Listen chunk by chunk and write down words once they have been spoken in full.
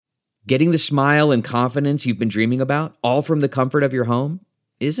Getting the smile and confidence you've been dreaming about, all from the comfort of your home,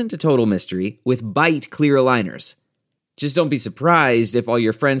 isn't a total mystery with Byte clear aligners. Just don't be surprised if all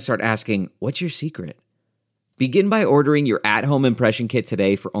your friends start asking, "What's your secret?" Begin by ordering your at-home impression kit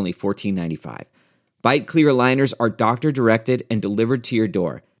today for only $14.95. Byte clear aligners are doctor-directed and delivered to your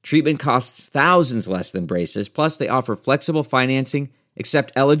door. Treatment costs thousands less than braces, plus they offer flexible financing,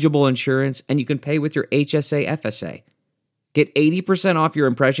 accept eligible insurance, and you can pay with your HSA FSA. Get 80% off your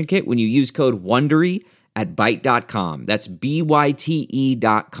impression kit when you use code WONDERY at Byte.com. That's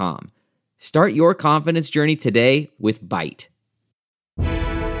BYTE.com. Start your confidence journey today with Byte.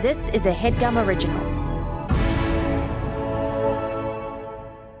 This is a HeadGum original.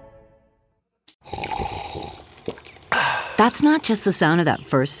 That's not just the sound of that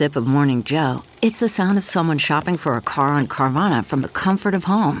first sip of Morning Joe. It's the sound of someone shopping for a car on Carvana from the comfort of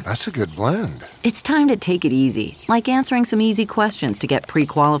home. That's a good blend. It's time to take it easy, like answering some easy questions to get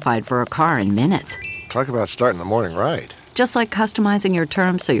pre-qualified for a car in minutes. Talk about starting the morning right. Just like customizing your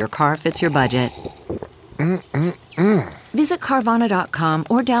terms so your car fits your budget. Visit Carvana.com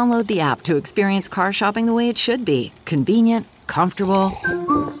or download the app to experience car shopping the way it should be. Convenient, comfortable.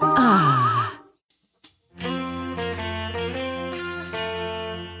 Ah.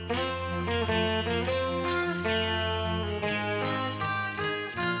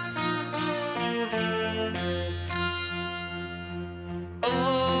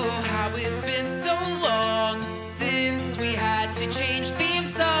 To change theme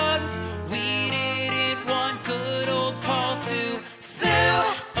songs, we didn't want good old Paul to sue.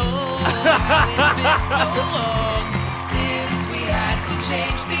 Oh, how it's been so long since we had to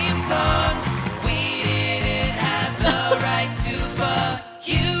change theme songs. We didn't have the rights to, but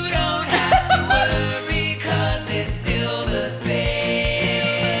you don't have to worry, 'cause it's still the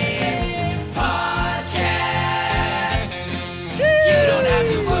same podcast. You don't have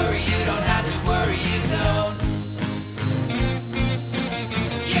to worry, you don't have to worry, you don't.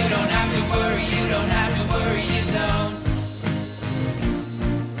 You don't have to worry, you don't have to worry, you don't.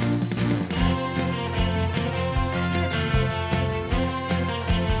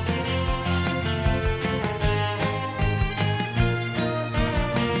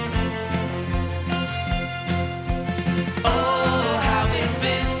 Oh, how it's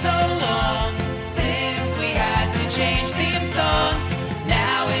been so long since we had to change theme songs.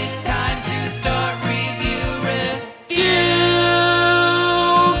 Now it's time to start review.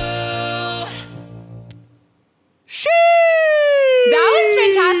 That was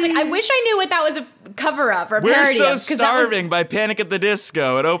fantastic. I wish I knew what that was a cover of or a parody We're of. So Starving by Panic at the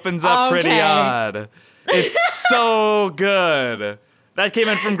Disco. It opens up pretty odd. It's so good. That came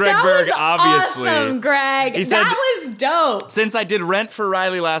in from Greg Berg, obviously. Awesome, Greg. He said, that was dope. Since I did Rent for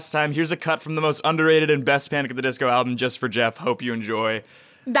Riley last time, here's a cut from the most underrated and best Panic at the Disco album just for Jeff. Hope you enjoy.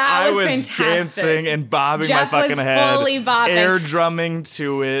 That was fantastic. dancing and bobbing Jeff my fucking was head. fully bobbing. Air drumming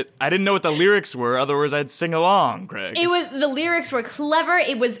to it. I didn't know what the lyrics were, otherwise I'd sing along, Greg. The lyrics were clever.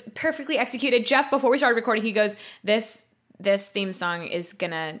 It was perfectly executed. Jeff, before we started recording, he goes, This theme song is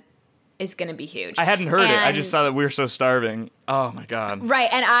gonna be huge. I hadn't heard it. I just saw that We're So Starving. Oh my God.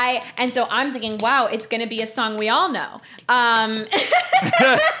 Right, and so I'm thinking, wow, it's gonna be a song we all know.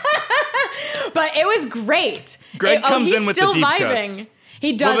 But it was great. Greg comes in with the deep vibing. cuts.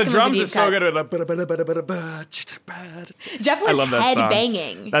 He does. Well, the drums are so cuts. good. Jeff was I love that head song.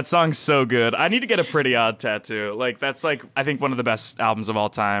 banging. That song's so good. I need to get a Pretty Odd tattoo. That's I think one of the best albums of all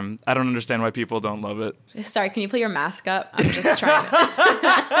time. I don't understand why people don't love it. Sorry, can you pull your mask up? I'm just trying.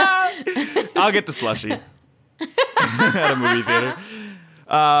 I'll get the slushie at a movie theater.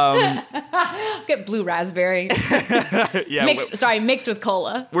 Get blue raspberry. Yeah, mixed with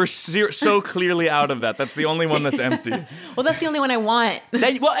cola. We're so clearly out of that. That's the only one that's empty. Well, that's the only one I want.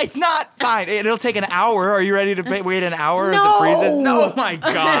 Well, it's not fine. It'll take an hour. Are you ready to wait an hour No. as it freezes? No, my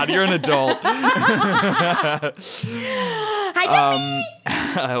God, you're an adult. Hi, Jeffrey.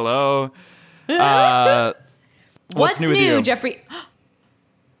 Hello. What's new with you? Jeffrey?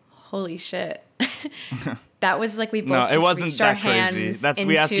 Holy shit. That was like we both No, it just wasn't reached our that crazy. hands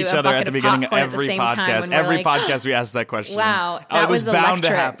We ask into each a other at bucket the of beginning of popcorn at every the same time, podcast. and we're Every like, podcast we ask that question. Wow, It that was was bound to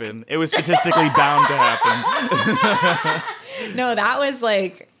electric. happen. It was statistically bound to happen. No, that was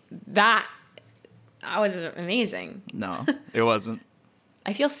like that. That was amazing. No, it wasn't.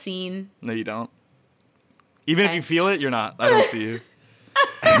 I feel seen. No, you don't. Even if you feel it, you're not. I don't see you.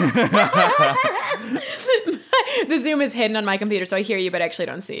 The Zoom is hidden on my computer, so I hear you, but I actually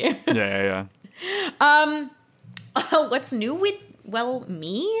don't see you. Yeah. What's new with,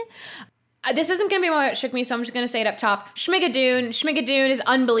 me? This isn't going to be what shook me, so I'm just going to say it up top. Schmigadoon. Schmigadoon is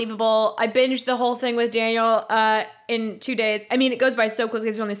unbelievable. I binged the whole thing with Daniel in 2 days. I mean, it goes by so quickly.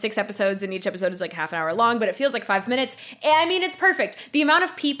 There's only 6 episodes, and each episode is like half an hour long, but it feels like 5 minutes. And I mean, it's perfect. The amount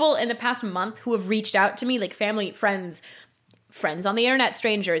of people in the past month who have reached out to me, like family, friends on the internet,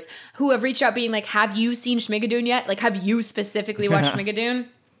 strangers, who have reached out being like, have you seen Schmigadoon yet? Like, have you specifically watched Schmigadoon?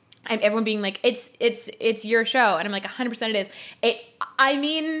 And everyone being like, it's your show. And I'm like, 100% it is. I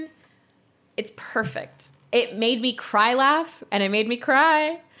mean... It's perfect. It made me cry laugh, and it made me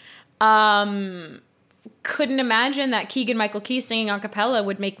cry. Couldn't imagine that Keegan-Michael Key singing a cappella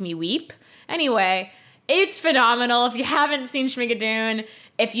would make me weep. Anyway, it's phenomenal. If you haven't seen Schmigadoon,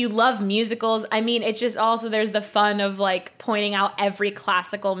 if you love musicals, I mean, it's just also there's the fun of like pointing out every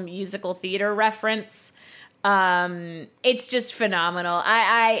classical musical theater reference. It's just phenomenal.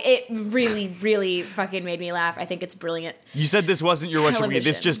 It really, really fucking made me laugh. I think it's brilliant. You said this wasn't your What Shook Me.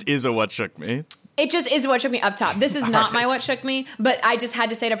 This just is a What Shook Me. It just is What Shook Me up top. This is not my What Shook Me, but I just had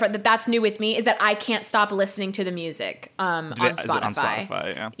to say it up front that that's new with me, is that I can't stop listening to the music on Spotify. On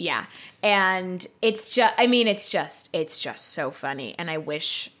Spotify, yeah. Yeah. And it's just, I mean, it's just so funny, and I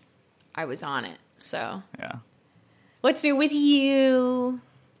wish I was on it. So. Yeah. What's new with you?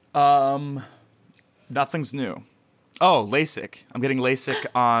 Nothing's new. Oh, LASIK. I'm getting LASIK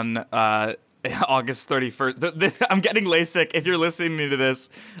on August 31st. I'm getting LASIK. If you're listening to this,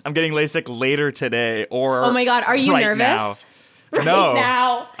 I'm getting LASIK later today or oh my God, are you right nervous? Now. Right no,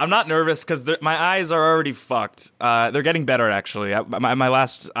 now. I'm not nervous because my eyes are already fucked. They're getting better, actually. My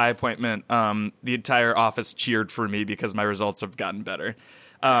last eye appointment, the entire office cheered for me because my results have gotten better.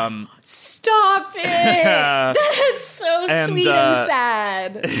 Stop it! That's so sweet and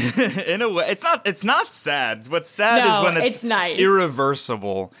sad. In a way, it's not sad. What's sad is when it's nice.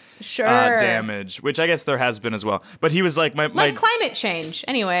 Irreversible damage, which I guess there has been as well. But he was like my climate change.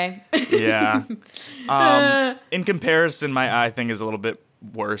 Anyway, yeah. In comparison, my eye thing is a little bit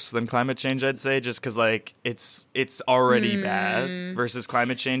worse than climate change, I'd say, just because like it's already bad versus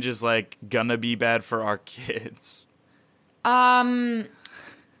climate change is like gonna be bad for our kids.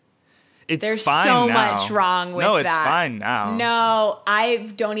 There's fine so now. much wrong with that. No, it's fine now. No,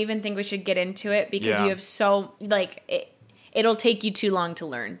 I don't even think we should get into it because you have so, like, it'll take you too long to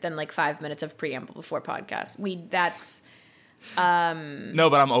learn than, like, 5 minutes of preamble before podcast.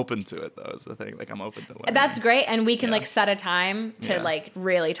 No, but I'm open to it, though, is the thing. Like, I'm open to learning. That's great, and we can, like, set a time to, like,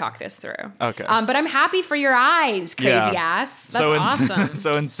 really talk this through. Okay. But I'm happy for your eyes, crazy ass. That's awesome.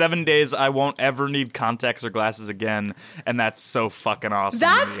 So in 7 days, I won't ever need contacts or glasses again, and that's so fucking awesome.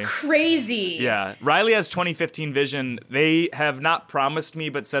 That's crazy. Yeah. Riley has 2015 vision. They have not promised me,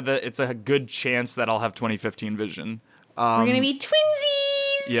 but said that it's a good chance that I'll have 2015 vision. We're going to be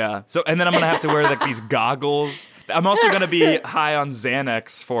twinsies. Yeah. So, and then I'm going to have to wear like these goggles. I'm also going to be high on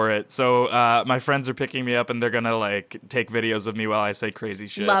Xanax for it. So, my friends are picking me up and they're going to like take videos of me while I say crazy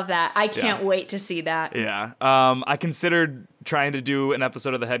shit. Love that. I can't wait to see that. Yeah. I considered trying to do an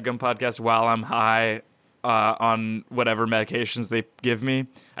episode of the HeadGum podcast while I'm high, on whatever medications they give me.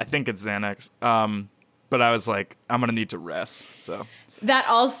 I think it's Xanax. But I was like, I'm going to need to rest. So. That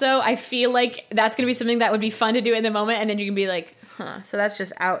also, I feel like that's going to be something that would be fun to do in the moment, and then you can be like, so that's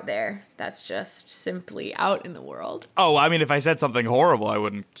just out there. That's just simply out in the world. Oh, I mean, if I said something horrible, I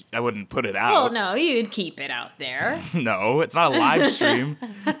wouldn't put it out. Well, no, you'd keep it out there. No, it's not a live stream.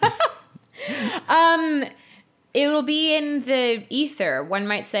 It will be in the ether. One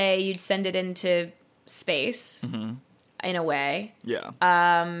might say you'd send it into space, in a way. Yeah.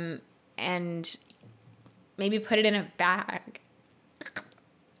 And maybe put it in a bag.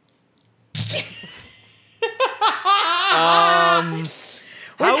 How would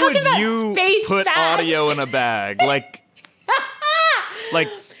you put bags. audio in a bag? Like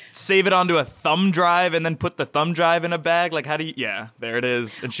save it onto a thumb drive and then put the thumb drive in a bag? Like, how do you... Yeah, there it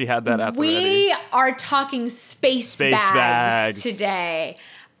is. And she had that at the ready. We are talking space bags today.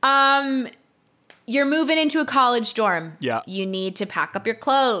 You're moving into a college dorm. Yeah. You need to pack up your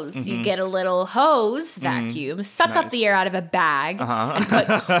clothes. You get a little hose vacuum, suck up the air out of a bag, and put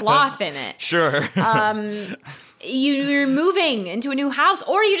cloth in it. Sure. You're moving into a new house,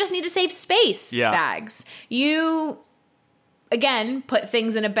 or you just need to save space. Yeah. Bags. You, again, put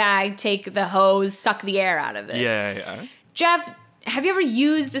things in a bag, take the hose, suck the air out of it. Yeah. Jeff, have you ever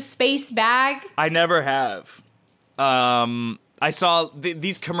used a space bag? I never have. I saw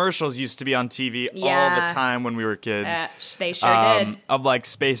these commercials used to be on TV all the time when we were kids. They sure did. Of like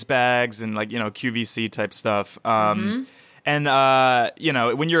space bags and like, QVC type stuff. And,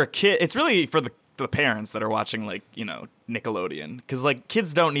 when you're a kid, it's really for the parents that are watching like, Nickelodeon. Because like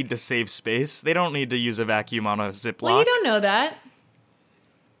kids don't need to save space. They don't need to use a vacuum on a Ziploc. Well, you don't know that.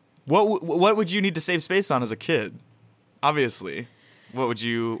 What would you need to save space on as a kid? Obviously. What would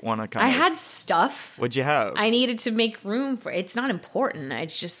you want to kind I of... had stuff. What'd you have? I needed to make room for it. It's not important.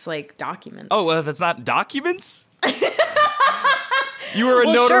 It's just like documents. Oh, well, if it's not documents? You were a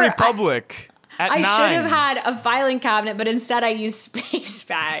Well, notary sure, public at 9. I should have had a filing cabinet, but instead I used space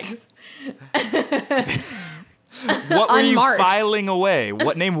bags. What were you unmarked. filing away?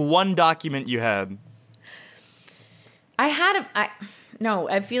 Name one document you had. I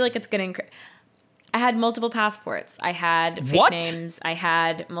feel like it's getting... I had multiple passports. I had fake What? names. I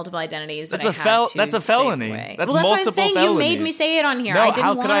had multiple identities. That's that I had to that's a save felony. away. That's well, that's multiple what I'm saying. felonies. You made me say it on here. No, I how didn't could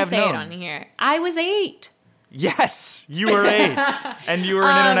I want to have say it known? on here. I was 8. Yes, you were 8. And you were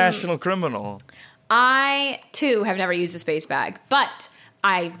an international criminal. I, too, have never used a space bag, but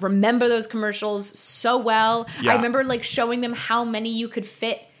I remember those commercials so well. Yeah. I remember, like, showing them how many you could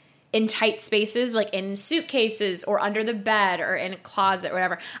fit in tight spaces, like in suitcases or under the bed or in a closet or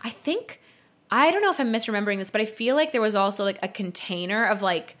whatever. I don't know if I'm misremembering this, but I feel like there was also, like, a container of,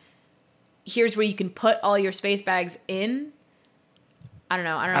 like, here's where you can put all your space bags in. I don't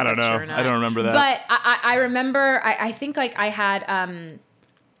know. I don't know if that's true or not. I don't remember that. But I remember, I think, like, I had...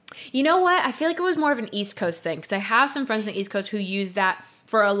 you know what? I feel like it was more of an East Coast thing because I have some friends on the East Coast who use that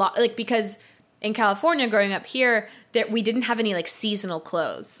for a lot, like because in California, growing up here, that we didn't have any like seasonal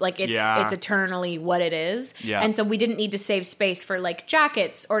clothes. Like it's eternally what it is, and so we didn't need to save space for like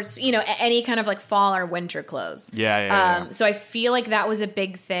jackets or any kind of like fall or winter clothes. So I feel like that was a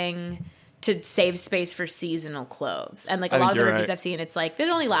big thing to save space for seasonal clothes, and like a lot of the reviews I've seen, it's like it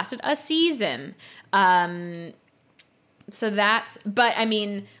only lasted a season. But I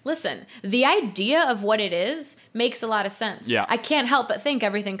mean, listen, the idea of what it is makes a lot of sense. Yeah. I can't help but think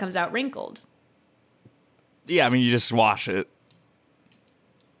everything comes out wrinkled. Yeah, I mean, you just wash it.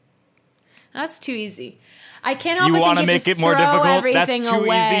 That's too easy. I can't help You but wanna think make you it more throw difficult? everything That's too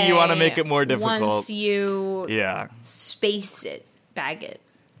away easy. You wanna make it more difficult. Once you Yeah. space it, bag it.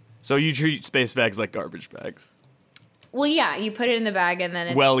 So you treat space bags like garbage bags. Well, yeah, you put it in the bag and then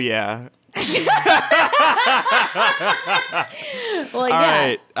it's... Well, yeah. Well, All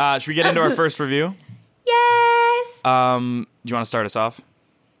yeah. right. Should we get into our first review? Yes! Do you want to start us off?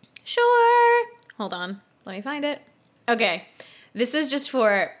 Sure. Hold on. Let me find it. Okay. This is just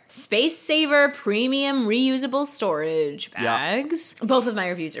for Space Saver Premium Reusable Storage Bags. Yeah. Both of my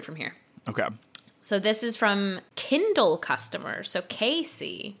reviews are from here. Okay. So this is from Kindle customer. So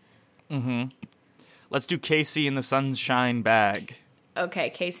Casey. Mm-hmm. Let's do Casey in the Sunshine Bag. Okay,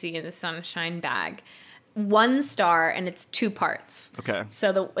 Casey in the Sunshine Bag. 1 star, and it's 2 parts. Okay.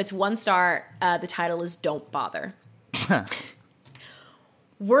 So it's 1 star. The title is Don't Bother.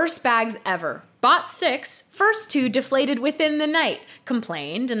 Worst bags ever. Bought 6. First 2 deflated within the night.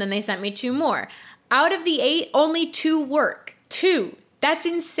 Complained, and then they sent me 2 more. Out of the 8, only 2 work. 2. That's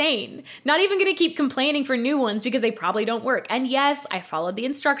insane. Not even gonna keep complaining for new ones because they probably don't work. And yes, I followed the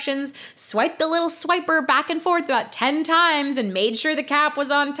instructions, swiped the little swiper back and forth about 10 times and made sure the cap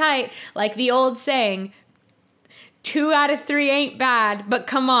was on tight. Like the old saying, 2 out of 3 ain't bad, but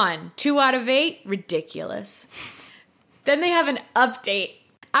come on, 2 out of 8? Ridiculous. Then they have an update.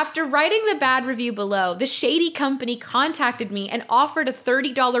 After writing the bad review below, the shady company contacted me and offered a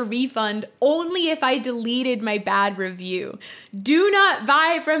 $30 refund only if I deleted my bad review. Do not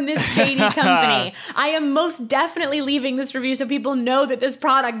buy from this shady company. I am most definitely leaving this review so people know that this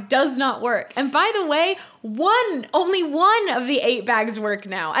product does not work. And by the way, only one of the 8 bags work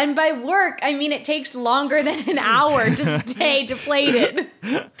now. And by work, I mean it takes longer than an hour to stay deflated.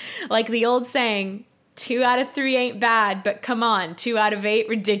 Like the old saying, 2 out of 3 ain't bad, but come on, 2 out of 8,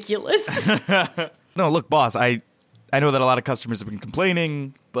 ridiculous. No, look, boss, I know that a lot of customers have been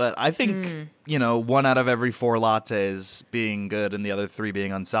complaining, but I think, 1 out of every 4 lattes being good and the other 3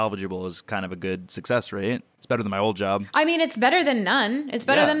 being unsalvageable is kind of a good success rate. It's better than my old job. I mean, it's better than none. It's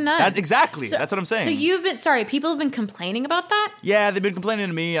better than none. Exactly. That's what I'm saying. So people have been complaining about that? Yeah, they've been complaining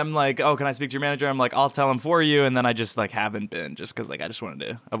to me. I'm like, oh, can I speak to your manager? I'm like, I'll tell him for you. And then I just haven't been just because I just wanted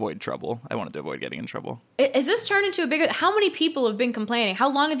to avoid trouble. I wanted to avoid getting in trouble. Is this turned into a bigger... How many people have been complaining? How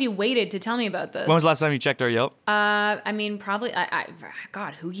long have you waited to tell me about this? When was the last time you checked our Yelp? I mean, probably...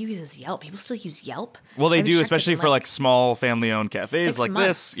 God, who uses Yelp? People still use Yelp? Well, they do, especially for small family-owned cafes like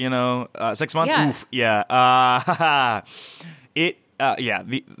months. this. 6 months? Yeah. Oof. Yeah.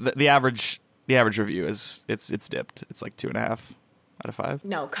 The average review is it's dipped. It's 2.5 out of 5.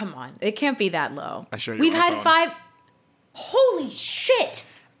 No, come on. It can't be that low. I sure We've had 5... Holy shit!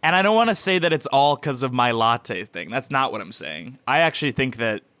 And I don't want to say that it's all because of my latte thing. That's not what I'm saying. I actually think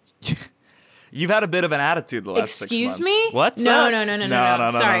that you've had a bit of an attitude the last 6 months. Excuse me? What? No.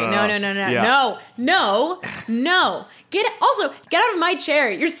 Sorry. No. No. Get out of my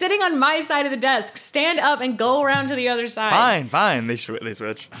chair. You're sitting on my side of the desk. Stand up and go around to the other side. Fine. They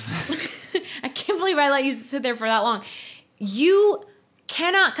switch. I can't believe I let you sit there for that long. You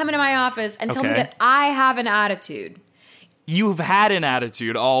cannot come into my office and tell me that I have an attitude. You've had an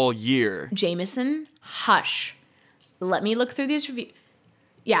attitude all year. Jameson, hush. Let me look through these reviews.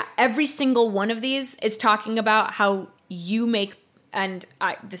 Yeah, every single one of these is talking about how you make, and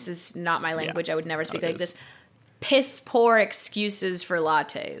this is not my language. I would never speak like this. Piss poor excuses for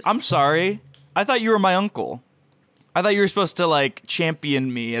lattes. I'm sorry. I thought you were my uncle. I thought you were supposed to, like,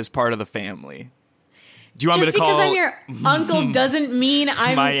 champion me as part of the family. Do you want me to call... Just because I'm your uncle doesn't mean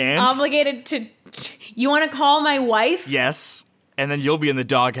I'm my aunt? Obligated to... You want to call my wife? Yes. And then you'll be in the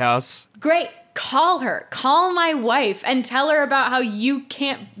doghouse. Great. Call her. Call my wife and tell her about how you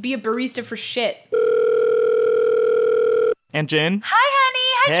can't be a barista for shit. Aunt Jane? Hi, honey.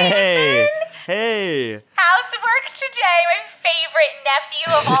 Hi, Jameson. Hey. How's work today? My favorite nephew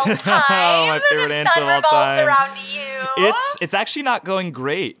of all time. My favorite aunt of all revolves time. around you. It's actually not going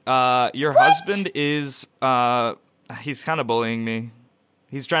great. Your husband is he's kind of bullying me.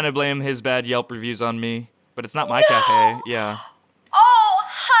 He's trying to blame his bad Yelp reviews on me, but it's not my cafe. Yeah. Oh,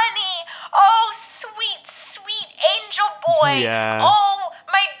 honey. Oh, sweet, sweet angel boy. Yeah. Oh,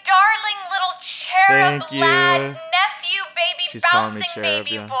 my darling little cherub Thank you. lad, nephew, baby, She's calling me bouncing cherub.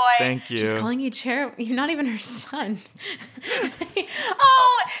 baby Yeah. boy. Thank you. She's calling you cherub. You're not even her son.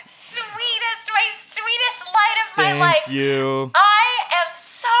 Oh, sweetest, my sweetest light of my life. Thank you. I am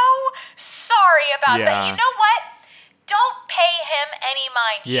so sorry about that. Yeah. You know what? Don't pay him any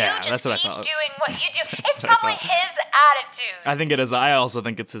mind. Yeah, you just that's what I keep thought. doing what you do. It's what I probably thought. his attitude. I think it is. I also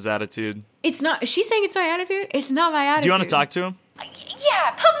think it's his attitude. It's not. She's saying it's my attitude. It's not my attitude. Do you want to talk to him?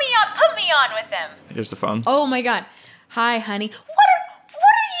 Yeah, put me on with him. Here's the phone. Oh my god. Hi, honey. What are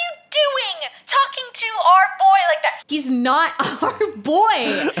you doing? Talking to our boy like that? He's not our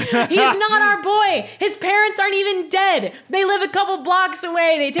boy. He's not our boy. His parents aren't even dead. They live a couple blocks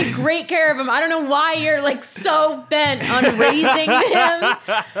away. They take great care of him. I don't know why you're like so bent on raising him.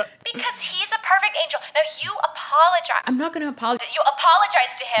 Because he's a perfect angel. Now you apologize. I'm not going to apologize. You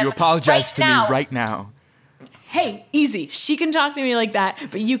apologize to him. You apologize right to now. me right now. Hey, easy. She can talk to me like that,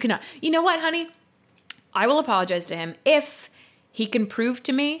 but you cannot. You know what, honey? I will apologize to him if he can prove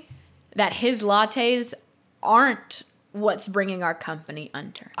to me that his lattes aren't what's bringing our company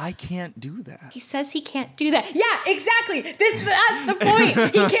under. I can't do that. He says he can't do that. Yeah, exactly. That's the point.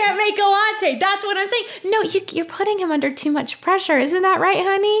 He can't make a latte. That's what I'm saying. No, you're putting him under too much pressure. Isn't that right,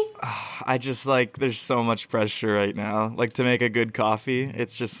 honey? I just there's so much pressure right now. Like, to make a good coffee,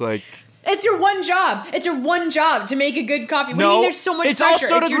 it's just like... It's your one job. It's your one job to make a good coffee. What do you mean there's so much it's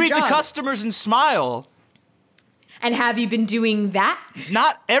pressure? also to your greet the job. customers and smile. And have you been doing that?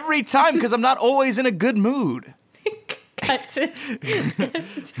 Not every time, because I'm not always in a good mood. Cut to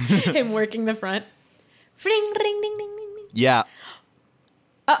him working the front. Ring, ring, ding, ding, ding, ding. Yeah.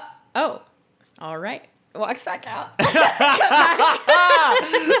 Oh, all right. Walks back out.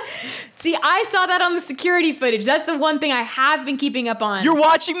 See, I saw that on the security footage. That's the one thing I have been keeping up on. You're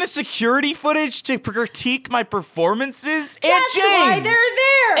watching the security footage to critique my performances? Aunt That's Jane! why they're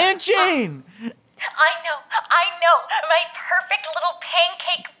there. Aunt Jane! I know. My perfect little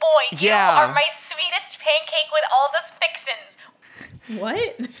pancake boy. Yeah. You are my sweetest pancake with all the fixins.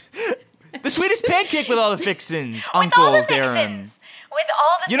 What? The sweetest pancake with all the fixins, With Uncle all the Darren. fixins. With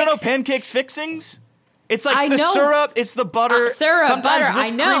all the You don't know fixins. pancakes fixings? It's like I the know. syrup, it's the butter, Syrup, sometimes butter,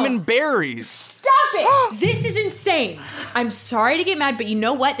 whipped I know. cream and berries. Stop it! This is insane. I'm sorry to get mad, but you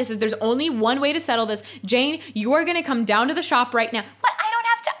know what? There's only one way to settle this. Jane, you are gonna come down to the shop right now. But I don't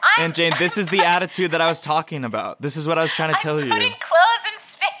have to. And Jane, this is the attitude that I was talking about. This is what I was trying to tell I'm you. putting clothes in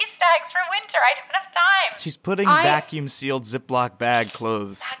space bags for winter. I don't have time. She's putting vacuum sealed Ziploc bag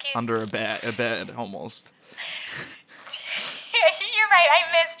clothes under a bed almost. You're right.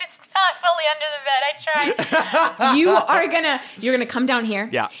 I missed. It's not fully under the bed. I tried. You're gonna come down here.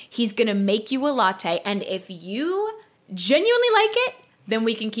 Yeah. He's gonna make you a latte, and if you genuinely like it, then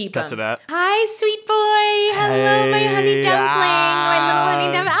we can keep him. Cut to that. Hi, sweet boy. Hello, my honey dumpling. My little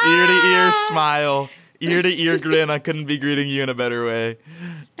honey dumpling. Ear to ear smile. Ear to ear grin. I couldn't be greeting you in a better way.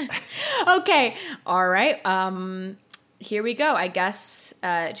 Okay. All right. Here we go. I guess,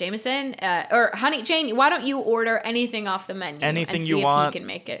 Jameson, or honey, Jane, why don't you order anything off the menu? Anything and see you if want. he can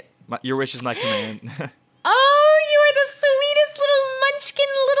make it. Your wish is my command. Oh, you are the sweetest little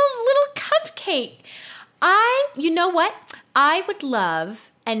munchkin little cupcake. You know what? I would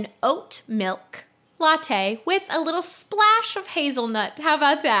love an oat milk latte with a little splash of hazelnut. How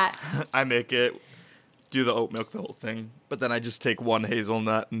about that? I make it, do the oat milk, the whole thing, but then I just take one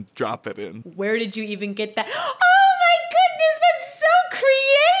hazelnut and drop it in. Where did you even get that? Oh my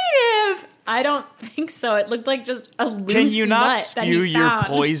I don't think so. It looked like just a loose Can you not nut that spew he your found.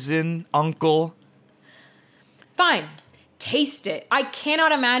 poison, Uncle? Fine. Taste it. I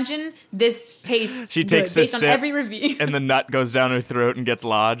cannot imagine this tastes She takes good a based sip, on every review. and the nut goes down her throat and gets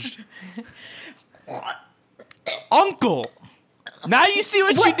lodged. Uncle! Now you see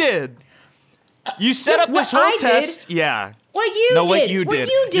what you did. You set up this What whole I did? test. Yeah. What you No, did. what you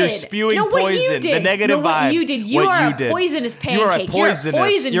did. You're spewing no, what poison. You did. The negative no, what vibe. you did. You What are you a did. poisonous pancake. You're a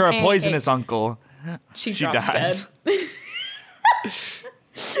poisonous. You're a pancake. poisonous uncle. She dies. dead.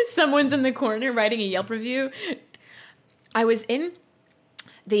 Someone's in the corner writing a Yelp review. I was in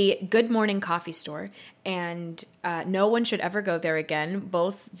the Good Morning Coffee store, and no one should ever go there again.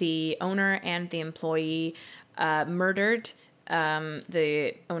 Both the owner and the employee murdered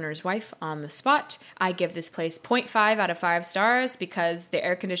the owner's wife on the spot. I give this place 0.5 out of 5 stars because the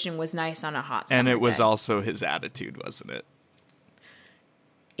air conditioning was nice on a hot summer And it was day. also his attitude, wasn't it?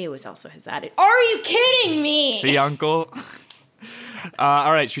 It was also his attitude. Are you kidding me? See, Uncle?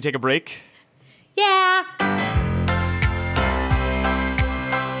 All right, should we take a break? Yeah.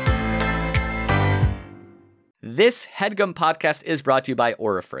 This HeadGum podcast is brought to you by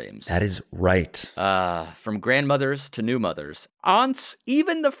Auraframes. That is right. From grandmothers to new mothers, aunts,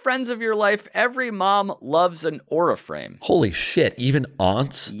 even the friends of your life, every mom loves an Auraframe. Holy shit, even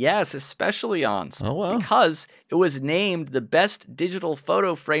aunts? Yes, especially aunts. Oh, wow. Because it was named the best digital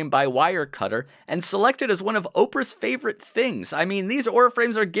photo frame by Wirecutter and selected as one of Oprah's favorite things. I mean, these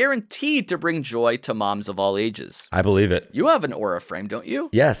Auraframes are guaranteed to bring joy to moms of all ages. I believe it. You have an Auraframe, don't you?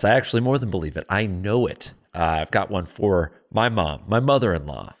 Yes, I actually more than believe it. I know it. I've got one for my mom, my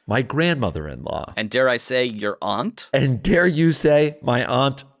mother-in-law, my grandmother-in-law. And dare I say, your aunt? And dare you say, my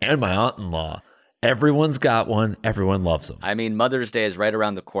aunt and my aunt-in-law. Everyone's got one. Everyone loves them. I mean, Mother's Day is right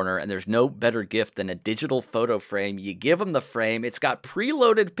around the corner, and there's no better gift than a digital photo frame. You give them the frame, it's got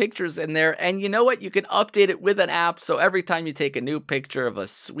preloaded pictures in there, and you know what? You can update it with an app, so every time you take a new picture of a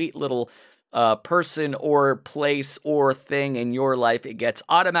sweet little person or place or thing in your life, it gets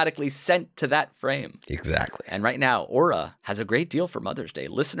automatically sent to that frame. Exactly. And right now, Aura has a great deal for Mother's Day.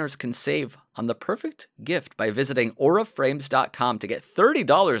 Listeners can save on the perfect gift by visiting auraframes.com to get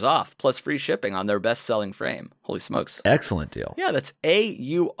 $30 off plus free shipping on their best-selling frame. Holy smokes. Excellent deal. Yeah, that's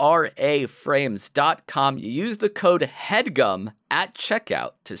auraframes.com. You use the code HEADGUM at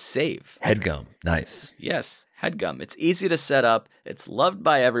checkout to save. HeadGum. Nice. Yes, HeadGum. It's easy to set up. It's loved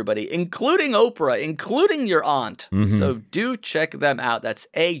by everybody, including Oprah, including your aunt. Mm-hmm. So do check them out. That's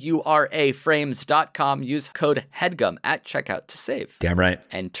auraframes.com. Use code HEADGUM at checkout to save. Damn right.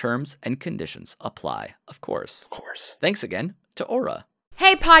 And terms and conditions apply, of course. Of course. Thanks again to Aura.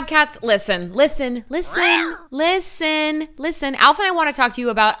 Hey, Podcats, listen. Alf and I want to talk to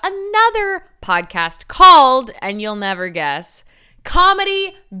you about another podcast called, and you'll never guess,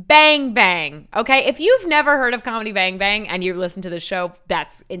 Comedy Bang Bang. Okay, if you've never heard of Comedy Bang Bang and you listen to the show,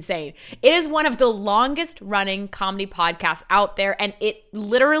 that's insane. It is one of the longest running comedy podcasts out there, and it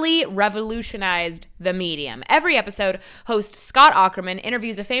literally revolutionized the medium. Every episode, host Scott Aukerman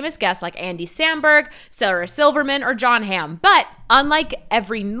interviews a famous guest like Andy Samberg, Sarah Silverman, or John Hamm. But unlike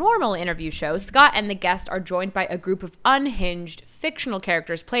every normal interview show, Scott and the guest are joined by a group of unhinged fictional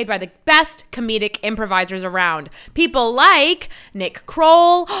characters played by the best comedic improvisers around. People like Nick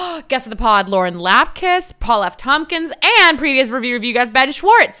Kroll, guest of the pod Lauren Lapkus, Paul F. Tompkins, and previous review guest Ben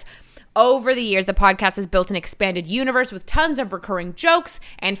Schwartz. Over the years, the podcast has built an expanded universe with tons of recurring jokes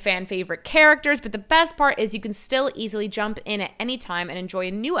and fan favorite characters, but the best part is you can still easily jump in at any time and enjoy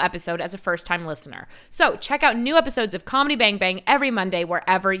a new episode as a first-time listener. So check out new episodes of Comedy Bang Bang every Monday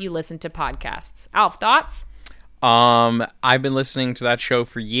wherever you listen to podcasts. Alf, thoughts? I've been listening to that show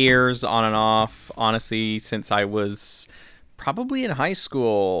for years, on and off, honestly, since I was probably in high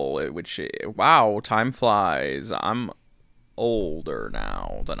school, which, wow, time flies. I'm older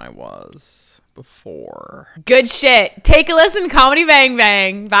now than I was before. Good shit. Take a listen, Comedy Bang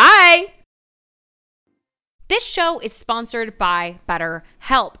Bang. Bye. This show is sponsored by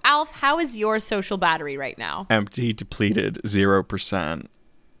BetterHelp. Alf, how is your social battery right now? Empty, depleted, 0%.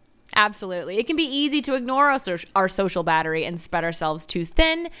 Absolutely. It can be easy to ignore our social battery and spread ourselves too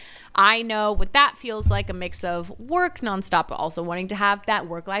thin. I know what that feels like, a mix of work nonstop, but also wanting to have that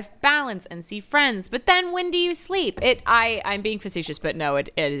work-life balance and see friends. But then when do you sleep? I'm being facetious, but no, it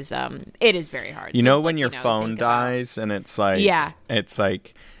is very hard. You So know it's when like, your phone dies and it's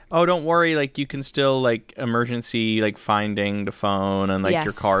like, oh, don't worry, like you can still like emergency like finding the phone and like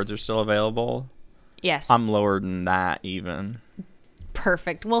your cards are still available? Yes. I'm lower than that even.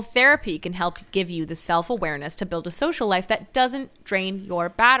 Perfect. Well, therapy can help give you the self-awareness to build a social life that doesn't drain your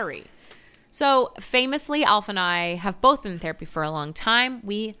battery. So famously, Alf and I have both been in therapy for a long time.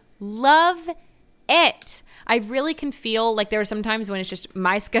 We Love it. I really can feel like there are some times when it's just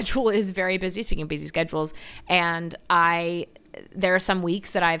my schedule is very busy, speaking of busy schedules, and there are some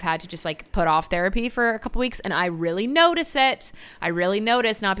weeks that I've had to just like put off therapy for a couple weeks, and I really notice it. I really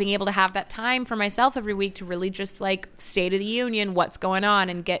notice not being able to have that time for myself every week to really just like state of the union, what's going on,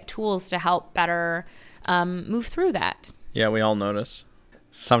 and get tools to help better move through that. Yeah, we all notice.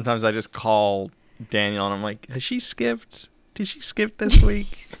 Sometimes I just call Daniel and I'm like, has she skipped? Did she skip this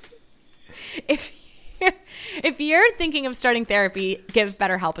week? If you're thinking of starting therapy, give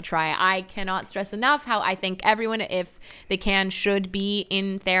BetterHelp a try. I cannot stress enough how I think everyone, if they can, should be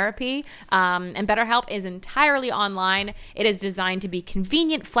in therapy. And BetterHelp is entirely online. It is designed to be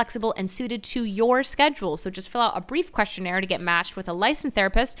convenient, flexible, and suited to your schedule. So just fill out a brief questionnaire to get matched with a licensed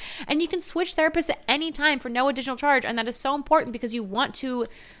therapist, and you can switch therapists at any time for no additional charge. And that is so important because you want to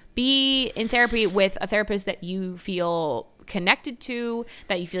be in therapy with a therapist that you feel connected to,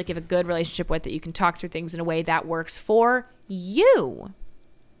 that you feel like you have a good relationship with, that you can talk through things in a way that works for you.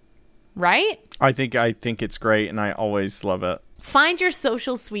 Right? I think it's great, and I always love it. Find your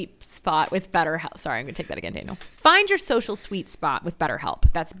social sweet spot with BetterHelp. Sorry, I'm going to take that again, Daniel. Find your social sweet spot with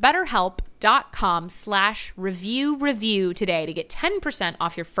BetterHelp. That's BetterHelp.com/review today to get 10%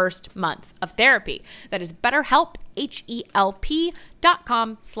 off your first month of therapy. That is BetterHelp,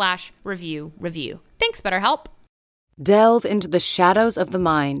 HELP.com/review. Thanks, BetterHelp. Delve into the shadows of the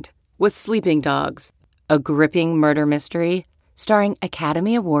mind with Sleeping Dogs, a gripping murder mystery starring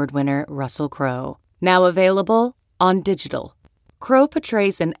Academy Award winner Russell Crowe. Now available on digital. Crowe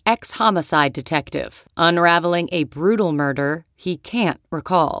portrays an ex-homicide detective unraveling a brutal murder he can't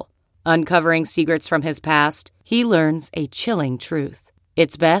recall. Uncovering secrets from his past, he learns a chilling truth.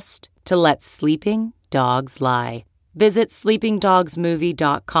 It's best to let sleeping dogs lie. Visit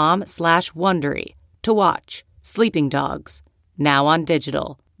sleepingdogsmovie.com/Wondery to watch Sleeping Dogs, now on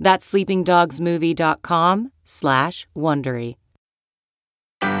digital. That's sleepingdogsmovie.com/Wondery.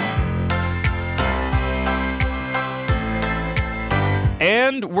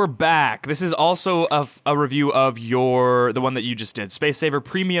 And we're back. This is also a review of the one that you just did, Space Saver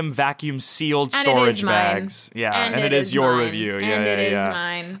Premium Vacuum Sealed Storage Bags. Yeah, and it is your review. Yeah, and it is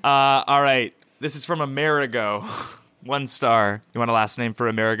mine. All right, this is from Amerigo. 1 star. You want a last name for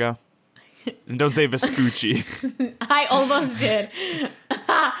Amerigo? And don't say Vespucci. I almost did.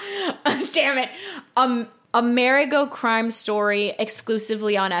 Damn it. Amerigo Crime Story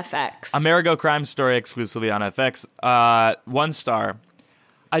exclusively on FX. Amerigo Crime Story exclusively on FX. 1 star.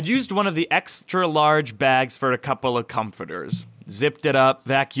 I'd used one of the extra large bags for a couple of comforters. Zipped it up,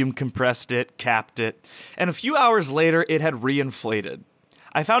 vacuum compressed it, capped it, and a few hours later it had reinflated.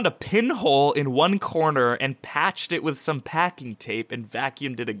 I found a pinhole in one corner and patched it with some packing tape and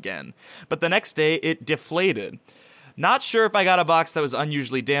vacuumed it again. But the next day, it deflated. Not sure if I got a box that was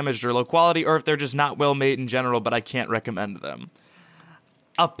unusually damaged or low quality, or if they're just not well made in general, but I can't recommend them.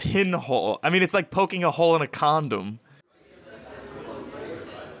 A pinhole. I mean, it's like poking a hole in a condom.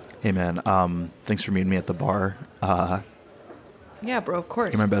 Hey, man, thanks for meeting me at the bar. Yeah, bro, of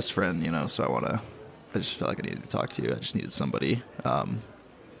course. You're my best friend, so I just felt like I needed to talk to you. I just needed somebody.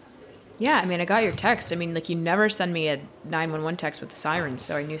 Yeah, I mean, I got your text. I mean, like, you never send me a 911 text with a siren,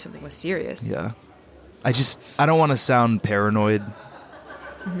 so I knew something was serious. Yeah. I don't want to sound paranoid,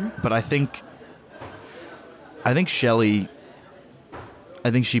 but I think Shelly,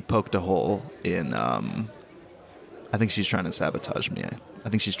 she poked a hole in, I think she's trying to sabotage me. I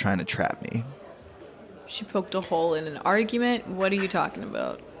think she's trying to trap me. She poked a hole in an argument? What are you talking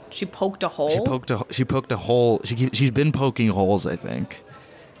about? She poked a hole? She poked a hole. She's been poking holes, I think.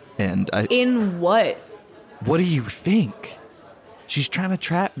 In what? What do you think? She's trying to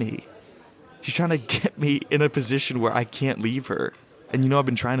trap me. She's trying to get me in a position where I can't leave her. And I've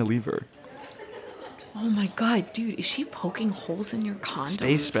been trying to leave her. Oh my god, dude, is she poking holes in your condoms?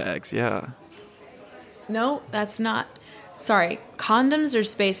 Space bags, yeah. No, that's not. Sorry, condoms or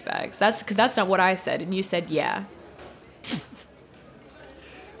space bags? That's not what I said, and you said yeah.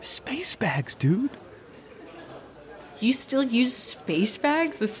 Space bags, dude. You still use space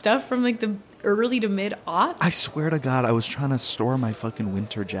bags? The stuff from like the early to mid-aughts? I swear to God, I was trying to store my fucking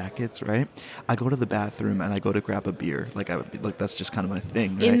winter jackets, right? I go to the bathroom and I go to grab a beer. That's just kind of my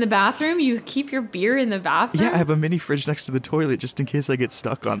thing, right? In the bathroom? You keep your beer in the bathroom? Yeah, I have a mini fridge next to the toilet just in case I get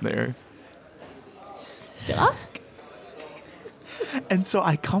stuck on there. Stuck? And so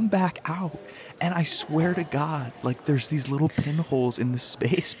I come back out and I swear to God, there's these little pinholes in the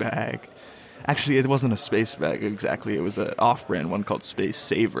space bag. Actually, it wasn't a space bag exactly. It was an off-brand one called Space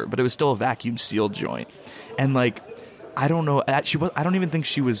Saver, but it was still a vacuum sealed joint. And I don't know. She was. I don't even think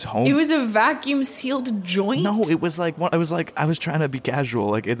she was home. It was a vacuum sealed joint. No, it was like I was trying to be casual.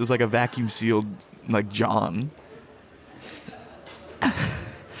 Like it was like a vacuum sealed like John.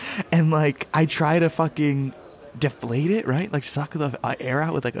 And like I try to fucking deflate it, right? Like suck the air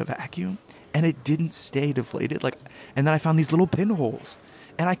out with like a vacuum, and it didn't stay deflated. Like, and then I found these little pinholes.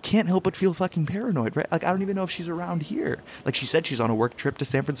 And I can't help but feel fucking paranoid, right? Like, I don't even know if she's around here. Like, she said she's on a work trip to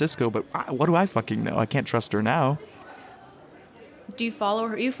San Francisco, but what do I fucking know? I can't trust her now. Do you follow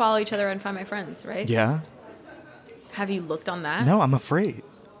her? You follow each other on Find My Friends, right? Yeah. Have you looked on that? No, I'm afraid.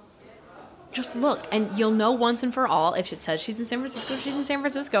 Just look, and you'll know once and for all if it says she's in San Francisco, she's in San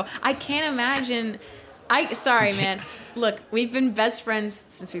Francisco. I can't imagine... Sorry, man. Look, we've been best friends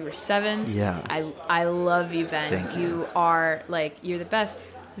since we were 7. Yeah. I love you, Ben. Thank you. You are, like, you're the best.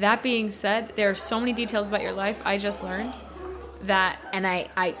 That being said, there are so many details about your life I just learned that, and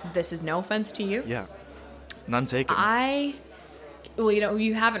I this is no offense to you. Yeah. None taken. Well,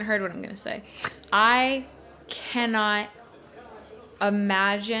 you haven't heard what I'm going to say. I cannot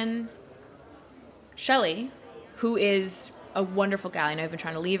imagine Shelly, who is a wonderful gal. I know you've been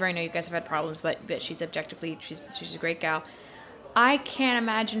trying to leave her. I know you guys have had problems, but she's objectively, she's a great gal. I can't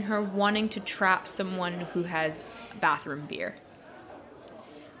imagine her wanting to trap someone who has bathroom beer.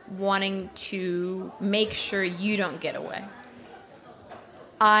 Wanting to make sure you don't get away.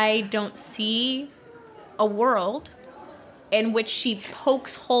 I don't see a world in which she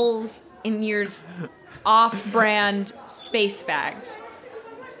pokes holes in your off-brand space bags.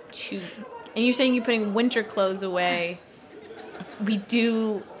 And you're saying you're putting winter clothes away. We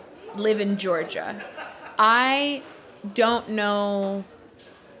do live in Georgia. I don't know.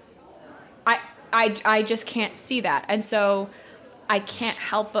 I just can't see that. And so I can't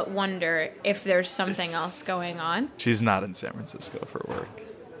help but wonder if there's something else going on. She's not in San Francisco for work.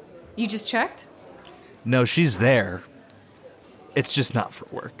 You just checked? No, she's there. It's just not for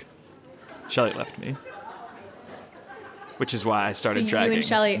work. Shelly left me. Which is why I started dragging you and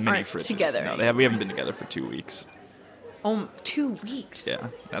Shelly mini aren't fridges. together. No, we haven't been together for 2 weeks. 2 weeks? Yeah,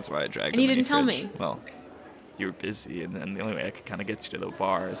 that's why I dragged. And you the didn't mini tell fridge. me. Well, you were busy, and then the only way I could kind of get you to the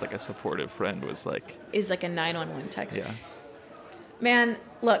bar as like a supportive friend was like... Is like a 911 text. Yeah. Man,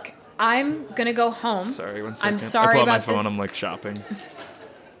 look, I'm gonna go home. Sorry, 1 second. I'm sorry I pull out about my phone, this. I'm like shopping.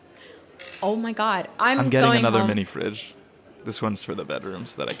 Oh my god. I'm getting going another home. mini fridge. This one's for the bedroom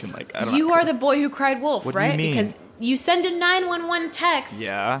so that I can like... I don't You have are to- the boy who cried wolf, What do you right? mean? Because you send a 911 text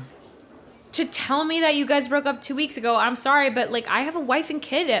Yeah. to tell me that you guys broke up 2 weeks ago. I'm sorry, but like I have a wife and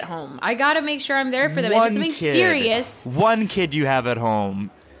kid at home. I gotta make sure I'm there for them. If it's something serious, One kid you have at home.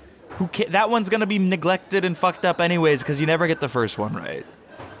 That one's gonna be neglected and fucked up anyways because you never get the first one right.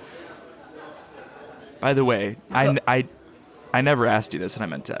 By the way, I never asked you this, and I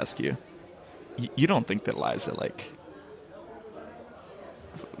meant to ask you. You don't think that Liza like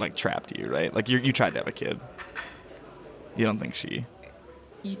trapped you, right? Like you tried to have a kid. You don't think she?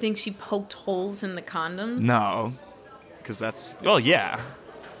 you think she poked holes in the condoms? No, because that's yeah.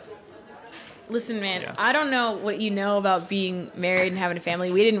 Listen, man, Yeah. I don't know what you know about being married and having a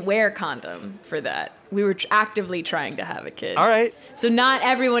family. We didn't wear a condom for that. We were actively trying to have a kid. All right. So not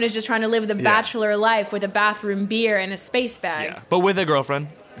everyone is just trying to live the bachelor life with a bathroom beer and a space bag. Yeah, but with a girlfriend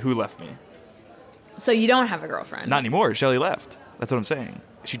who left me. So you don't have a girlfriend. Not anymore. Shelly left. That's what I'm saying.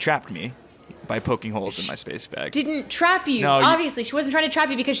 She trapped me by poking holes in my space bag. Didn't trap you. No, Obviously, she wasn't trying to trap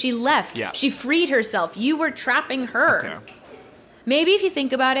you because she left. Yeah. She freed herself. You were trapping her. Okay. Maybe if you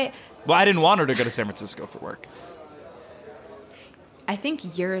think about it, Well, I didn't want her to go to San Francisco for work. I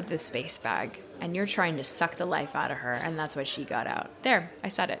think you're the space bag and you're trying to suck the life out of her, and that's why she got out. There, I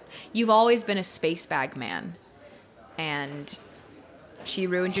said it. You've always been a space bag man, and she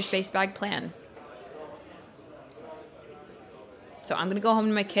ruined your space bag plan. So I'm gonna go home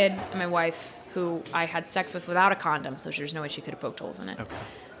to my kid and my wife, who I had sex with without a condom, so there's no way she could have poked holes in it. Okay.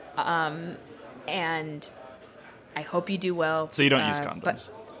 And I hope you do well. So you don't use but-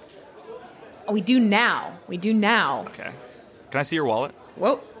 condoms? Oh, we do now. We do now. Okay. Can I see your wallet?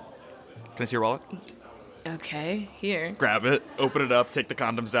 Whoa. Can I see your wallet? Okay, here. Grab it, open it up, take the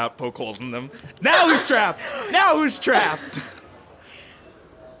condoms out, poke holes in them. Now who's trapped? Now who's trapped?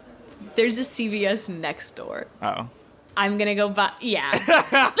 There's a CVS next door. Oh. I'm gonna go buy. Yeah.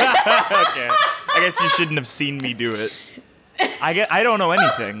 Okay. I guess you shouldn't have seen me do it. I don't know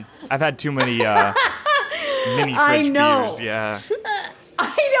anything. I've had too many mini I fridge know. beers. Yeah.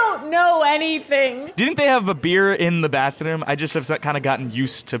 I don't know anything. Do you think they have a beer in the bathroom? I just have kind of gotten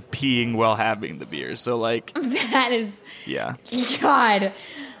used to peeing while having the beer. So like, That is. yeah. God.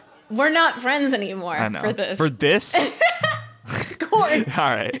 We're not friends anymore I know. for this. For this? Of course.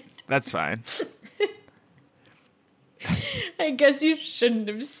 All right. That's fine. I guess you shouldn't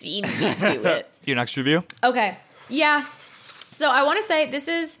have seen me do it. Your next review? Okay. Yeah. So I want to say this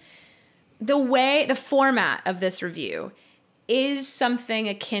is the format of this review is something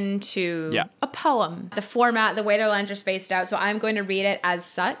akin to a poem. The format, the way their lines are spaced out. So I'm going to read it as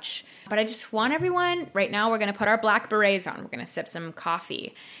such. But I just want everyone, right now we're going to put our black berets on. We're going to sip some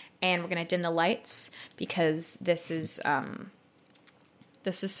coffee. And we're going to dim the lights because this is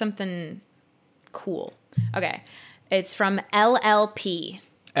something cool. Okay. It's from LLP.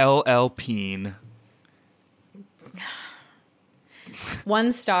 LLPeen.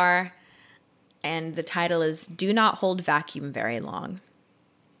 1 star. And the title is Do Not Hold Vacuum Very Long.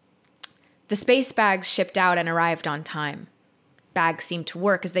 The space bags shipped out and arrived on time. Bags seem to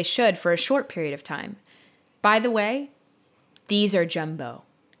work as they should for a short period of time. By the way, these are jumbo.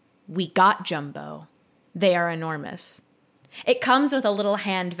 We got jumbo. They are enormous. It comes with a little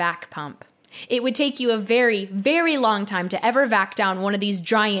hand vac pump. It would take you a very, very long time to ever vac down one of these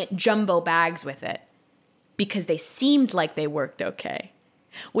giant jumbo bags with it. Because they seemed like they worked okay.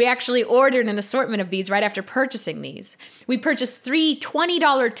 We actually ordered an assortment of these right after purchasing these. We purchased 3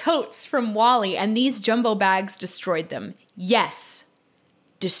 $20 totes from Wally, and these jumbo bags destroyed them. Yes,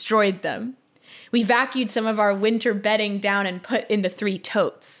 destroyed them. We vacuumed some of our winter bedding down and put in the 3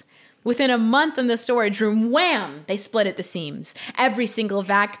 totes. Within a month in the storage room, wham, they split at the seams. Every single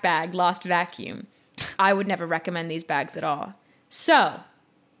vac bag lost vacuum. I would never recommend these bags at all. So,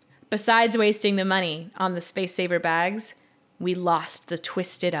 besides wasting the money on the Space Saver bags, we lost the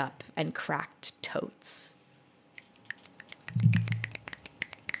twisted up and cracked totes.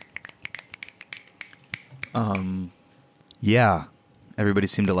 Yeah. Everybody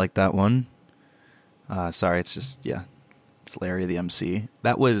seemed to like that one. Sorry, it's just, it's Larry the MC.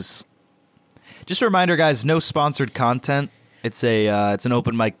 That was, just a reminder, guys, no sponsored content. It's an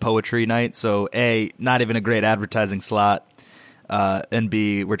open mic poetry night, so A, not even a great advertising slot, and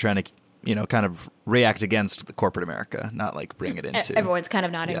B, we're trying to, kind of react against the corporate America, not like bring it into. Everyone's kind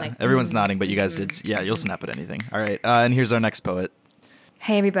of nodding. Everyone's nodding, but you guys did, you'll snap at anything. All right, and here's our next poet.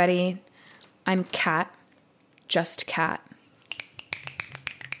 Hey, everybody. I'm Kat. Just Kat.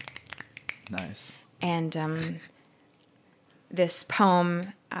 Nice. And this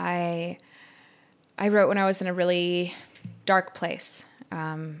poem I wrote when I was in a really dark place.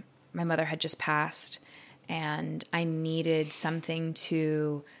 My mother had just passed, and I needed something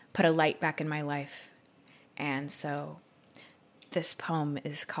to put a light back in my life. And so this poem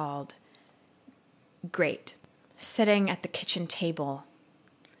is called Great. Sitting at the kitchen table,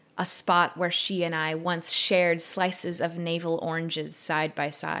 a spot where she and I once shared slices of navel oranges side by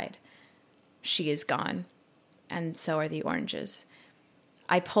side. She is gone, and so are the oranges.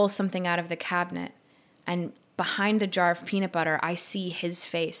 I pull something out of the cabinet, and behind a jar of peanut butter, I see his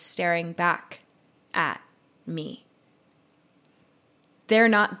face staring back at me. They're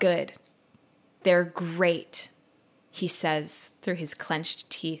not good. They're great, he says through his clenched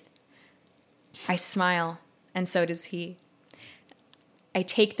teeth. I smile, and so does he. I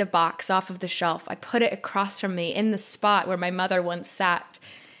take the box off of the shelf. I put it across from me in the spot where my mother once sat.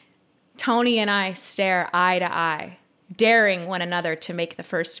 Tony and I stare eye to eye, daring one another to make the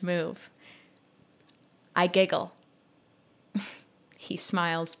first move. I giggle. He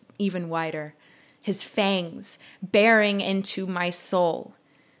smiles even wider, his fangs bearing into my soul,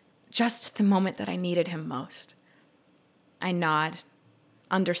 just at the moment that I needed him most. I nod,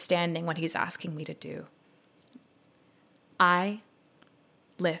 understanding what he's asking me to do. I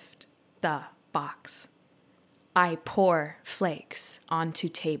lift the box. I pour flakes onto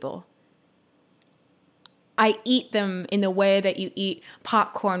table. I eat them in the way that you eat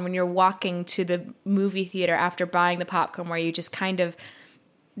popcorn when you're walking to the movie theater after buying the popcorn, where you just kind of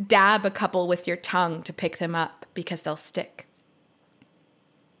dab a couple with your tongue to pick them up because they'll stick.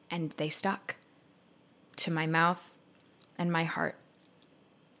 And they stuck to my mouth and my heart.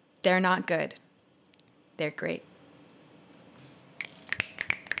 They're not good. They're great.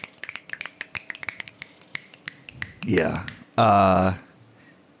 Yeah.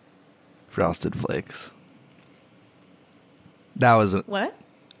 Frosted Flakes. What?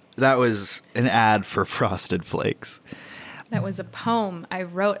 That was an ad for Frosted Flakes. That was a poem I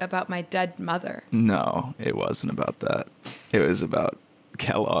wrote about my dead mother. No, it wasn't about that. It was about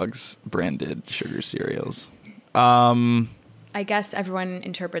Kellogg's branded sugar cereals. I guess everyone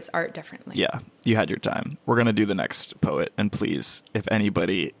interprets art differently. Yeah, you had your time. We're going to do the next poet. And please, if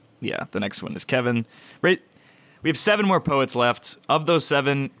anybody... Yeah, the next one is Kevin. We have 7 more poets left. Of those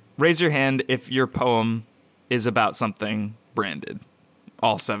 7, raise your hand if your poem is about something branded.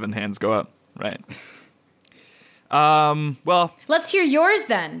 All 7 hands go up, right? Well... Let's hear yours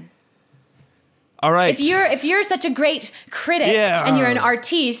then. All right. If you're such a great critic and you're an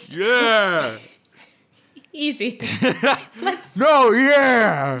artiste, easy. Let's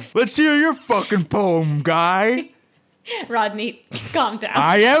hear your fucking poem, guy. Rodney, calm down.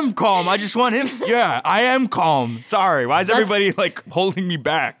 I am calm. I just want him. I am calm. Sorry. Why is everybody like holding me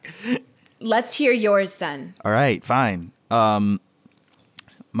back? Let's hear yours then. All right, fine.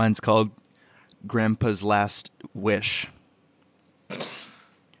 Mine's called Grandpa's Last Wish.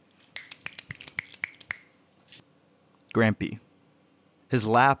 Grampy. His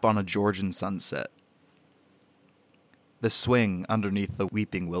lap on a Georgian sunset. The swing underneath the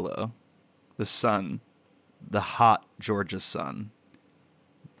weeping willow. The sun. The hot Georgia sun.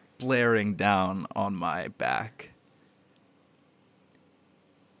 Blaring down on my back.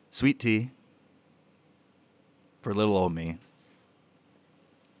 Sweet tea. For little old me.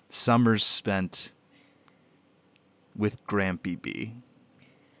 Summers spent with Grampy B.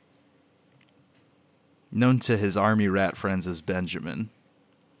 Known to his army rat friends as Benjamin,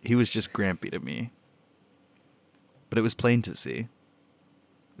 he was just Grampy to me. But it was plain to see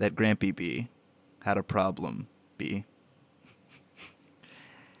that Grampy B had a problem, B.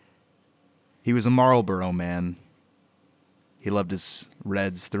 He was a Marlboro man. He loved his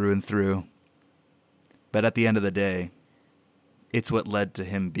Reds through and through. But at the end of the day, it's what led to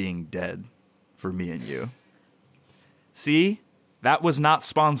him being dead for me and you. See? That was not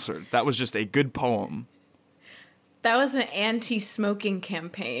sponsored. That was just a good poem. That was an anti-smoking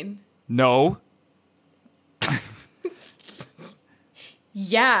campaign. No.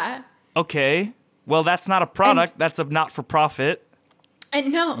 Yeah. Okay. Well, that's not a product. That's a not-for-profit.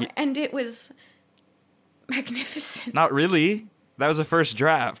 And it was magnificent. Not really. That was a first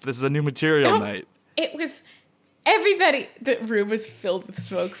draft. This is a new material night. It was... Everybody... The room was filled with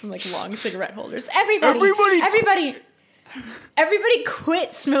smoke from, like, long cigarette holders. Everybody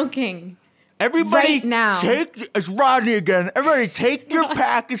quit smoking. Everybody right now. It's Rodney again. Everybody take your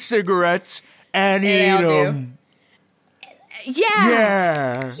pack of cigarettes and eat them.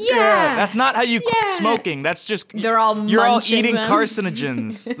 Yeah. That's not how you quit smoking. That's just... You're all eating them.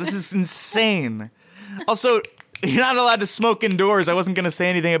 carcinogens. This is insane. Also, you're not allowed to smoke indoors. I wasn't going to say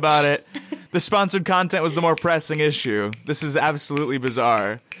anything about it. The sponsored content was the more pressing issue. This is absolutely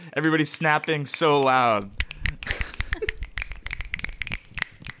bizarre. Everybody's snapping so loud.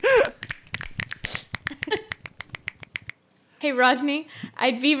 Hey, Rodney,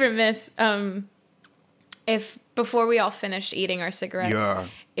 I'd be remiss if before we all finished eating our cigarettes,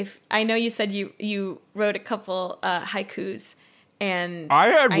 if I know you said you wrote a couple haikus, and I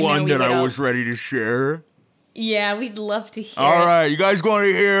had one that I was ready to share. Yeah, we'd love to hear. All right, you guys want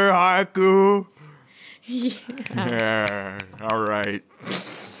to hear haiku? Yeah. All right.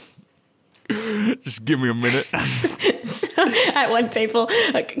 Just give me a minute. So, at one table,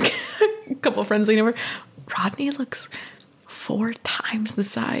 a couple friends lean over. Rodney looks 4 times the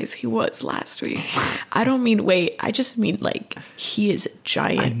size he was last week. I don't mean weight. I just mean, like, he is a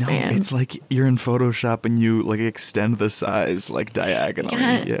giant man. It's like you're in Photoshop and you, like, extend the size, like,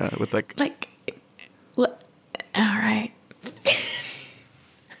 diagonally. Yeah, with, like... What? All right.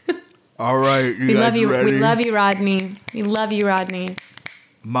 All right, We love you. ready? We love you, Rodney. We love you, Rodney.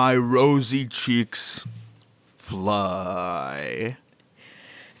 My rosy cheeks fly.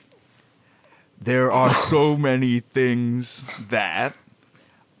 There are so many things that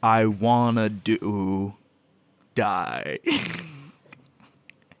I wanna do, die.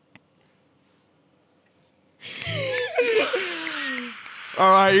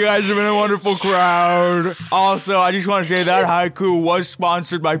 All right, you guys have been a wonderful crowd. Also, I just want to say that haiku was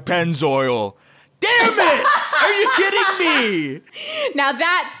sponsored by Pennzoil. Damn it! Are you kidding me? Now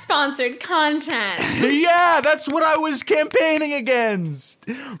that's sponsored content. Yeah, that's what I was campaigning against.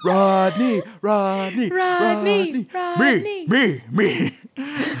 Rodney. Me.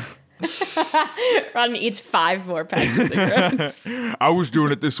 Rodney eats 5 more packs of cigarettes. I was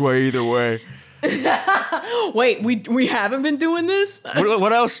doing it this way either way. Wait, we haven't been doing this?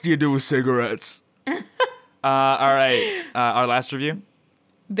 What else do you do with cigarettes? All right, our last review?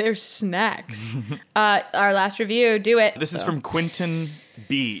 They're snacks. Our last review, do it. This is from Quentin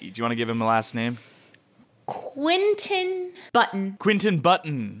B. Do you want to give him a last name? Quentin Button. Quentin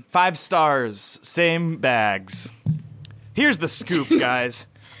Button. 5 stars. Same bags. Here's the scoop, guys.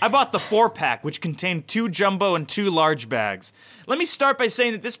 I bought the 4-pack, which contained 2 jumbo and 2 large bags. Let me start by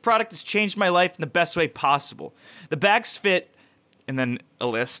saying that this product has changed my life in the best way possible. The bags fit, and then a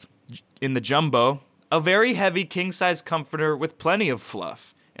list, in the jumbo, a very heavy king-size comforter with plenty of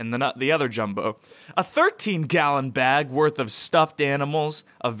fluff. And the other jumbo, a 13-gallon bag worth of stuffed animals,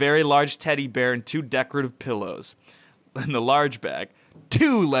 a very large teddy bear, and 2 decorative pillows. In the large bag,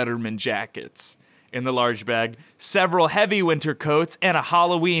 2 Letterman jackets. in the large bag, several heavy winter coats, and a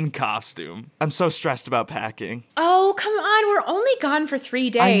Halloween costume. I'm so stressed about packing. Oh, come on. We're only gone for 3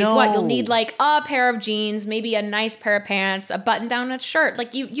 days. I know. What? You'll need like a pair of jeans, maybe a nice pair of pants, a button-down shirt.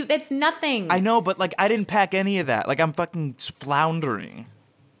 Like you that's nothing. I know, but like I didn't pack any of that. Like I'm fucking floundering.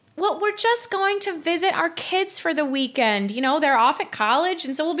 Well, we're just going to visit our kids for the weekend. You know, they're off at college,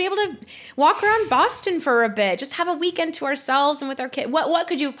 and so we'll be able to walk around Boston for a bit. Just have a weekend to ourselves and with our kids. What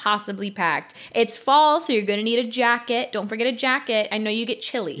could you have possibly packed? It's fall, so you're going to need a jacket. Don't forget a jacket. I know you get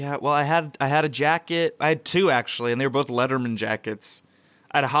chilly. Yeah, well, I had a jacket. I had two actually, and they were both Letterman jackets.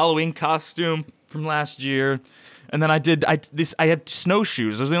 I had a Halloween costume from last year, and then I had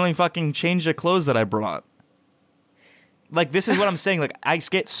snowshoes. Those are the only fucking change of clothes that I brought. Like, this is what I'm saying. Like, I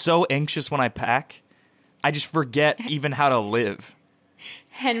get so anxious when I pack. I just forget even how to live.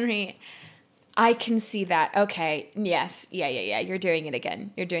 Henry, I can see that. Okay. Yes. Yeah. You're doing it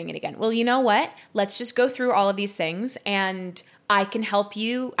again. Well, you know what? Let's just go through all of these things, and I can help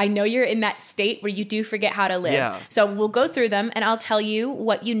you. I know you're in that state where you do forget how to live. Yeah. So we'll go through them, and I'll tell you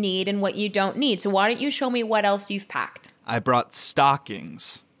what you need and what you don't need. So why don't you show me what else you've packed? I brought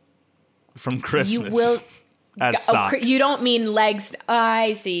stockings from Christmas. You will... As socks. You don't mean legs.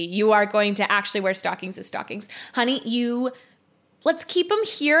 I see. You are going to actually wear stockings as stockings. Honey, let's keep them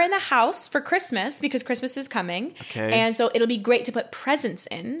here in the house for Christmas because Christmas is coming. Okay. And so it'll be great to put presents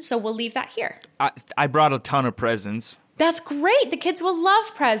in. So we'll leave that here. I brought a ton of presents. That's great. The kids will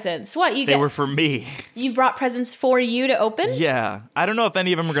love presents. What They were for me. You brought presents for you to open? Yeah. I don't know if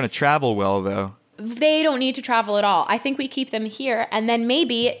any of them are going to travel well, though. They don't need to travel at all. I think we keep them here, and then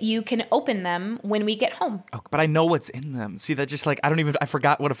maybe you can open them when we get home. Oh, but I know what's in them. See, that just like, I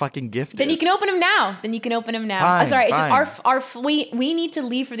forgot what a fucking gift Then is. you can open them now. Fine, Sorry, it's fine. just we need to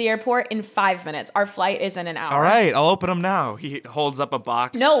leave for the airport in 5 minutes. Our flight is in an hour. All right, I'll open them now. He holds up a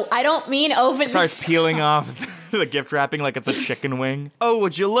box. No, I don't mean open. Starts peeling off the gift wrapping like it's a chicken wing. Oh,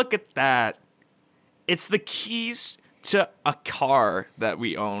 would you look at that? It's the keys to a car that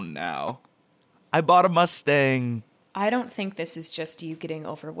we own now. I bought a Mustang. I don't think this is just you getting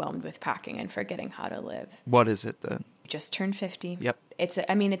overwhelmed with packing and forgetting how to live. What is it then? You just turned 50. Yep.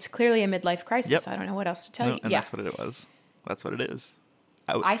 It's clearly a midlife crisis. Yep. I don't know what else to tell you. And Yeah. that's what it was. That's what it is.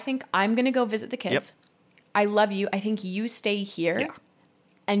 I think I'm going to go visit the kids. Yep. I love you. I think you stay here Yeah.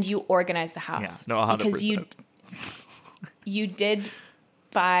 and you organize the house. Yeah, no, 100%. Because you did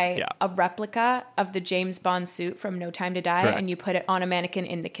buy a replica of the James Bond suit from No Time to Die, Correct. and you put it on a mannequin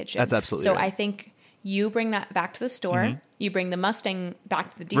in the kitchen. That's absolutely so right. I think you bring that back to the store. Mhm. You bring the Mustang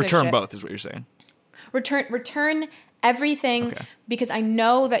back to the dealership. Return both is what you're saying. Return everything Okay. because I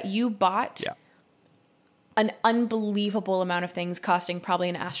know that you bought Yeah. an unbelievable amount of things costing probably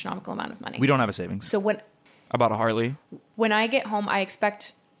an astronomical amount of money. We don't have a savings. So I bought a Harley. when I get home, I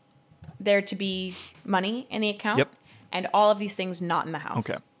expect there to be money in the account. Yep. And all of these things not in the house.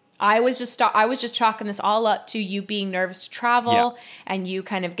 Okay. I was just chalking this all up to you being nervous to travel Yeah. and you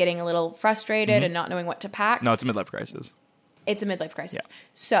kind of getting a little frustrated Mhm. and not knowing what to pack. No, it's a midlife crisis. It's a midlife crisis.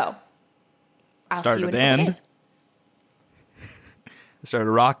 So I'll see Started you a in a couple band. days. I started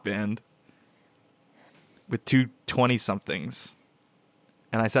a rock band with two 20-somethings.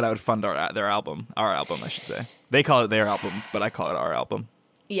 And I said I would fund our album, I should say. They call it their album, but I call it our album.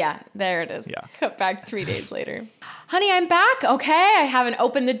 Yeah, there it is. Yeah. Cut back 3 days later. Honey, I'm back. Okay, I haven't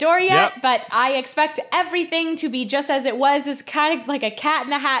opened the door yet, Yep. but I expect everything to be just as it was. It's kind of like a cat in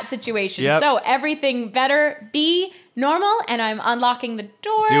the hat situation. Yep. So everything better be normal, and I'm unlocking the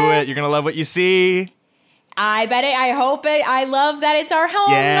door. Do it. You're going to love what you see. I bet it. I hope it. I love that it's our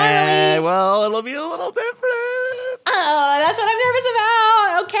home. Yeah, Normally. well, it'll be a little different. Oh, that's what I'm nervous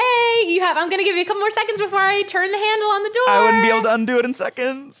about. Okay, I'm gonna give you a couple more seconds before I turn the handle on the door. I wouldn't be able to undo it in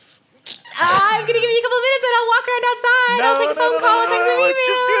seconds. I'm gonna give you a couple of minutes and I'll walk around outside. I'll take a phone call. I'll text an email. Let's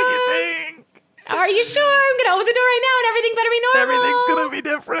just see what you think. Are you sure? I'm gonna open the door right now and everything better be normal. Everything's going to be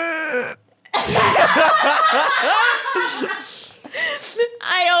different.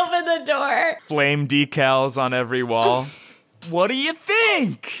 I opened the door. Flame decals on every wall. What do you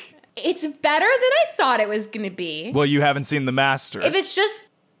think? It's better than I thought it was gonna be. Well, you haven't seen The Master. If it's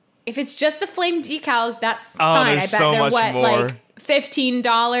just the flame decals, that's Oh, fine. I bet there's so they're much more. like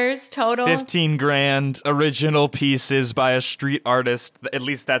 $15 total. 15 grand, original pieces by a street artist. At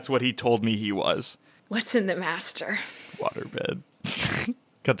least that's what he told me he was. What's in the master? Waterbed.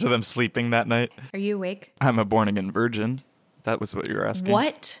 Cut to them sleeping that night. Are you awake? I'm a born again virgin. That was what you were asking.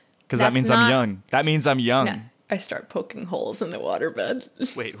 What? Because that That's means not- I'm young. That means I'm young. No. I start poking holes in the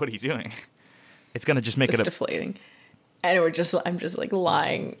waterbed. Wait, what are you doing? It's gonna just make It's it a deflating. And I'm just like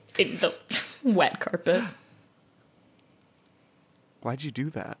lying in the wet carpet. Why'd you do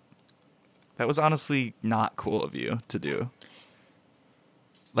that? That was honestly not cool of you to do.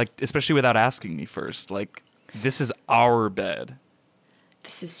 Like, especially without asking me first. Like, this is our bed.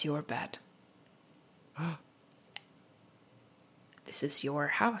 This is your bed. This is your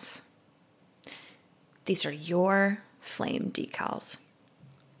house. These are your flame decals.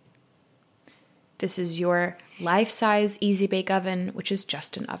 This is your life-size Easy Bake Oven, which is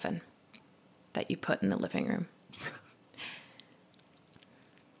just an oven that you put in the living room.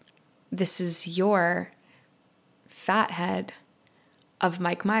 This is your fat head of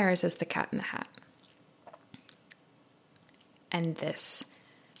Mike Myers as the Cat in the Hat. And this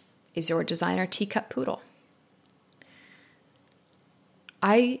is your designer teacup poodle.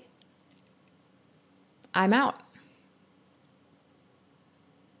 I'm out.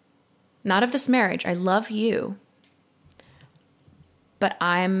 Not of this marriage. I love you. But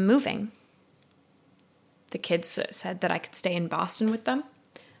I'm moving. The kids said that I could stay in Boston with them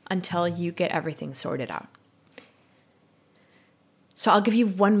until you get everything sorted out. So I'll give you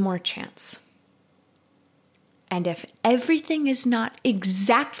one more chance. And if everything is not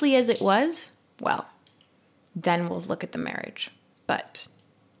exactly as it was, well, then we'll look at the marriage. But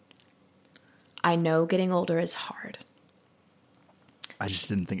I know getting older is hard. I just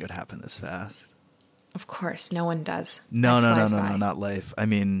didn't think it would happen this fast. Of course, no one does. No, not life. I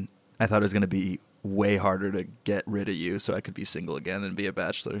mean, I thought it was going to be way harder to get rid of you so I could be single again and be a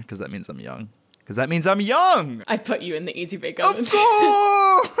bachelor, because that means I'm young. I put you in the Easy Bake Oven. Of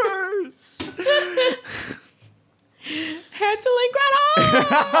course! Hansel and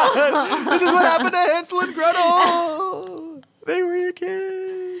Gretel! This is what happened to Hansel and Gretel! They were your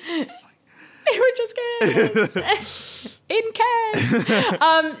kids. They were just kids. In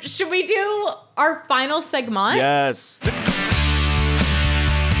kids. Should we do our final segment? Yes.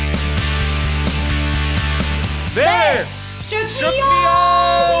 This shook me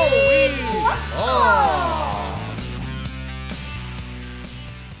all week.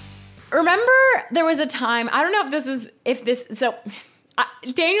 Remember, there was a time, I don't know Daniel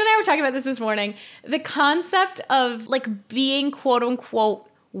and I were talking about this morning, the concept of like being quote unquote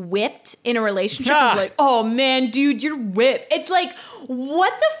whipped in a relationship is like, oh man, dude, you're whipped. It's like,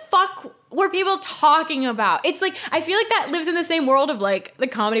 what the fuck were people talking about? It's like, I feel like that lives in the same world of like the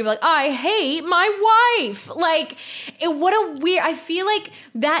comedy of like, I hate my wife. Like, I feel like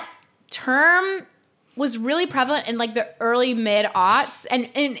that term was really prevalent in like the early mid-aughts and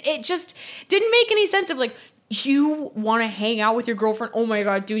it just didn't make any sense of like, you want to hang out with your girlfriend? Oh my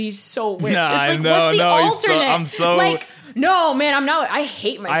God, dude, he's so weird. Nah, it's like, what's the alternate? I'm so... Like, no, man, I'm not. I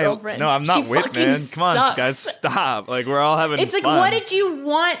hate my girlfriend. No, I'm not she whipped, man. Come on, sucks. guys, stop. Like, we're all having It's like, fun. what did you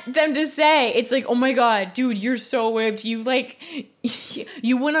want them to say? It's like, oh my God, dude, you're so whipped. You like,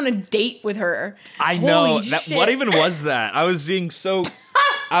 you went on a date with her. I know. Holy shit. What even was that? I was being so...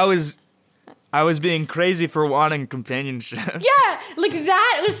 I was being crazy for wanting companionship. Yeah, like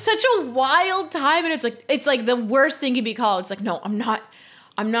that. It was such a wild time, and it's like the worst thing could be called. It's like, no, I'm not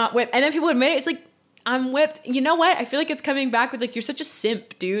whipped. And then people admit it. It's like, I'm whipped. You know what? I feel like it's coming back with like, you're such a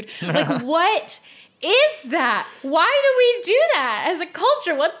simp, dude. Like, what is that? Why do we do that as a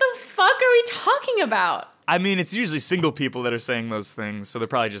culture? What the fuck are we talking about? I mean, it's usually single people that are saying those things, so they're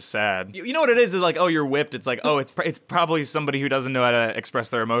probably just sad. You know what it is? It's like, oh, you're whipped. It's like, oh, it's probably somebody who doesn't know how to express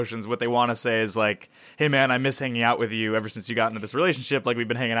their emotions. What they want to say is like, hey, man, I miss hanging out with you ever since you got into this relationship. Like, we've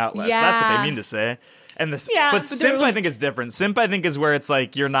been hanging out less. Yeah. That's what they mean to say. And this, but simp, I think, is different. Simp, I think, is where it's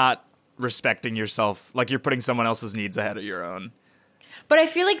like you're not respecting yourself. Like, you're putting someone else's needs ahead of your own. But I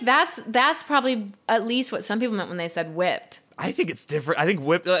feel like that's probably at least what some people meant when they said whipped. I think it's different. I think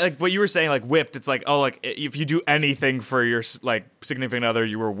whipped, like what you were saying, like whipped, it's like, oh, like if you do anything for your like significant other,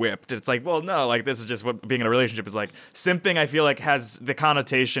 you were whipped. It's like, well, no, like this is just what being in a relationship is like. Simping, I feel like, has the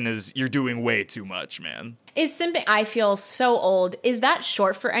connotation is you're doing way too much, man. Is simping, I feel so old. Is that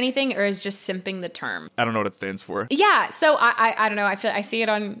short for anything, or is just simping the term? I don't know what it stands for. Yeah, so I don't know. I see it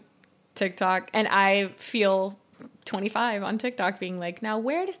on TikTok, and I feel 25 on TikTok being like, now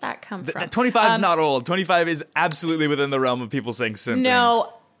where does that come from? 25 is not old. 25 is absolutely within the realm of people saying simping.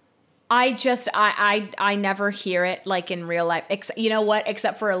 No, I never hear it like in real life. You know what?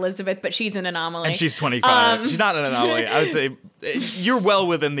 Except for Elizabeth, but she's an anomaly. And she's 25. She's not an anomaly. I would say you're well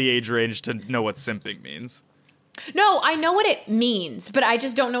within the age range to know what simping means. No, I know what it means, but I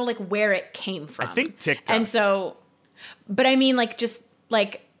just don't know like where it came from. I think TikTok. And so, but I mean like just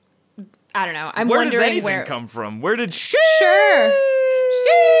like, I don't know. I'm where wondering does anything where come from? Where did she?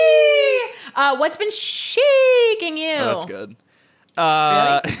 What's been shaking you? Oh, that's good.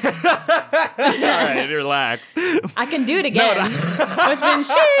 Really? right, relax. I can do it again. What's been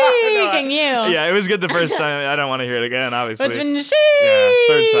shaking you? Yeah, it was good the first time. I don't want to hear it again, obviously. What's been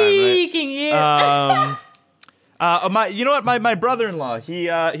third shaking you? You know what? My brother-in-law, he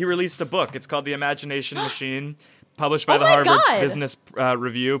released a book. It's called The Imagination Machine, published by Oh the my Harvard God. Business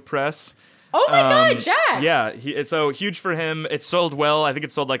Review Press. Oh my God, Jack! Yeah, it's so huge for him. It sold well. I think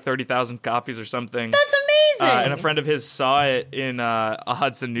it sold like 30,000 copies or something. That's amazing. And a friend of his saw it in a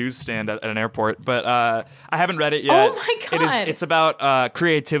Hudson newsstand at an airport. But I haven't read it yet. Oh my God. It's about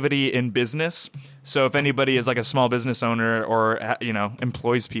creativity in business. So if anybody is like a small business owner or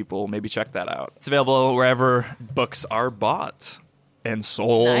employs people, maybe check that out. It's available wherever books are bought and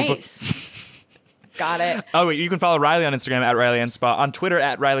sold. Nice. Got it. Oh, wait, you can follow Riley on Instagram at Riley Enspa, on Twitter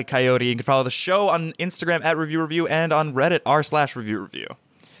at Riley Coyote. You can follow the show on Instagram at Review Review and on Reddit r/Review Review.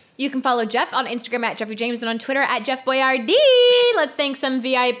 You can follow Jeff on Instagram at Jeffrey James and on Twitter at Jeff Boyardee. Let's thank some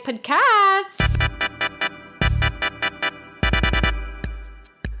VI podcasts.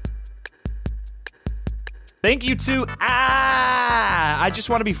 Thank you to I Just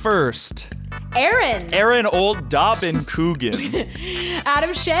Want to Be First. Aaron Old Dobbin Coogan.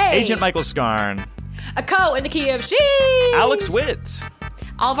 Adam Shea. Agent Michael Scarn. A co in the key of she. Alex Witt.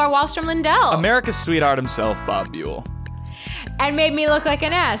 Alvar Wallstrom Lindell. America's sweetheart himself, Bob Buell. And Made Me Look Like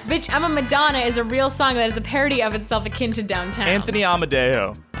an Ass. Bitch, I'm a Madonna is a real song that is a parody of itself akin to Downtown. Anthony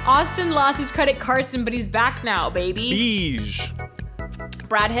Amadeo. Austin lost his credit Carson, but he's back now, baby. Beige.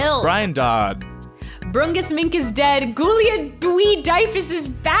 Brad Hill. Brian Dodd. Brungus Mink is dead. Gulia Bui Dyfus is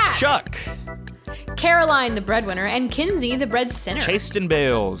back. Chuck. Caroline, the breadwinner, and Kinsey, the bread sinner. Chasten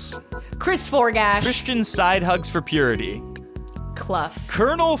Bales. Chris Forgash. Christian Side Hugs for Purity. Clough.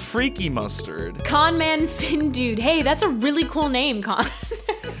 Colonel Freaky Mustard. Conman Fin Dude. Hey, that's a really cool name, Con.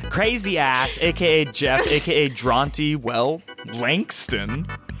 Crazy Ass, a.k.a. Jeff, a.k.a. Dronty, Langston.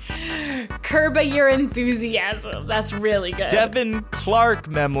 Curba Your Enthusiasm. That's really good. Devin Clark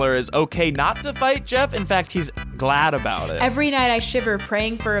Memler is okay not to fight Jeff. In fact, he's glad about it. Every night I shiver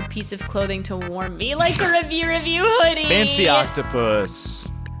praying for a piece of clothing to warm me, like a Review hoodie. Fancy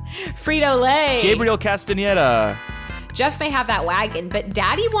Octopus. Frito-Lay. Gabriel Castaneda. Jeff may have that wagon, but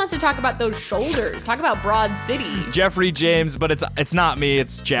Daddy wants to talk about those shoulders. Talk about Broad City. Jeffrey James, but it's not me.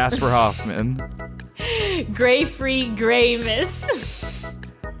 It's Jasper Hoffman. Gray Free Graymus.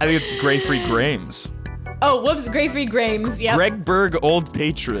 I think it's Gray Free Grames. Oh, whoops, Gray Free Grames. Yep. Greg Berg, old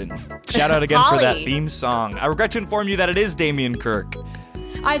patron. Shout out again for that Holly. theme song. I regret to inform you that it is Damian Kirk.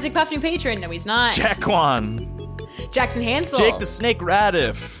 Isaac Puff, new patron. No, he's not. Jaquan. Jackson Hansel. Jake the Snake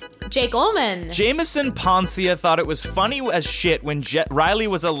Radiff. Jake Ullman. Jameson Poncia thought it was funny as shit when Riley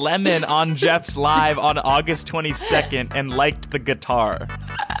was a lemon on Jeff's live on August 22nd and liked the guitar.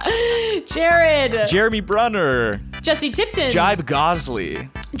 Jared. Jeremy Brunner. Jesse Tipton. Jibe Gosley.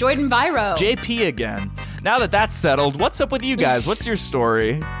 Jordan Viro. JP again. Now that that's settled, what's up with you guys? What's your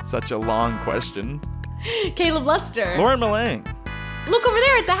story? Such a long question. Caleb Luster. Lauren Malang. Look over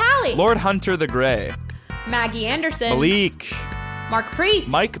there, it's a Hallie. Lord Hunter the Grey. Maggie Anderson. Malik. Mark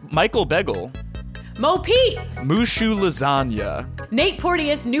Priest. Michael Begel. Mo Pete. Mushu Lasagna. Nate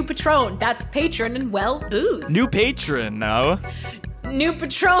Porteous, new patron. That's patron and well booze. New patron, no? New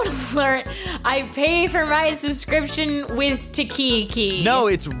patron alert. I pay for my subscription with Takiki. No,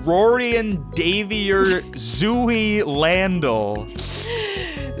 it's Rory and Davier Zooey Landel.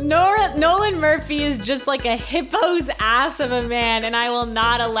 Nolan Murphy is just like a hippo's ass of a man, and I will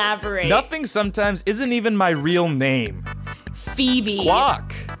not elaborate. Nothing sometimes isn't even my real name. Phoebe.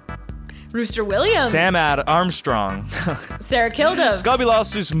 Quack. Rooster Williams. Sam Armstrong. Sarah Kilduff.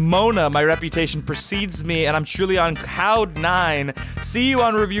 Scobulosus Mona, my reputation precedes me, and I'm truly on cloud 9. See you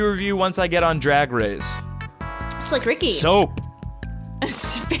on Review once I get on Drag Race. Slick Ricky. Soap.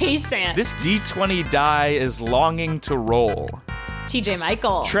 Space Ant. This D20 die is longing to roll. TJ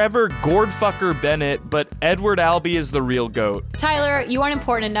Michael. Trevor Gordfucker Bennett, but Edward Albee is the real goat. Tyler, you aren't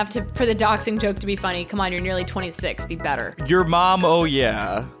important enough for the doxing joke to be funny. Come on, you're nearly 26. Be better. Your mom, oh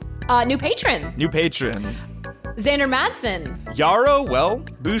yeah. New patron. New patron. Xander Madsen. Yarrow, well,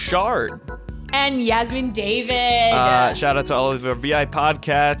 Bouchard. And Yasmin David. Shout out to all of our VI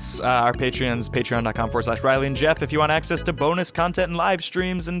podcasts, our Patreons, patreon.com/Riley and Jeff. If you want access to bonus content and live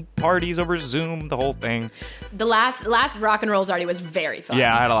streams and parties over Zoom, the whole thing. The last Rock and Roll Zardy was very fun.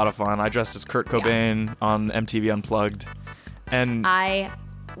 Yeah, I had a lot of fun. I dressed as Kurt Cobain on MTV Unplugged. And I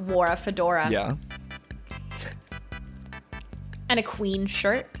wore a fedora. Yeah. And a Queen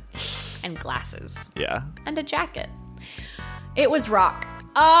shirt. And glasses. Yeah. And a jacket. It was rock.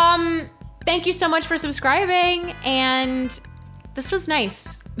 Thank you so much for subscribing, and this was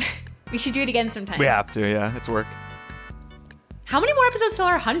nice. We should do it again sometime. We have to, yeah. It's work. How many more episodes till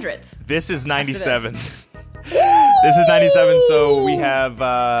our 100th? This is 97. This is 97, so we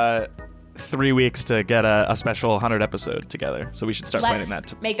have 3 weeks to get a special 100 episode together. So we should start planning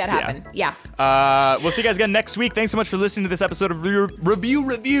that. Make that happen. Yeah. We'll see you guys again next week. Thanks so much for listening to this episode of Review.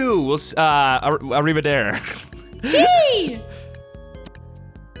 We'll arrivederci. Gee!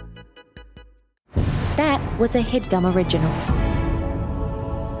 That was a HeadGum original.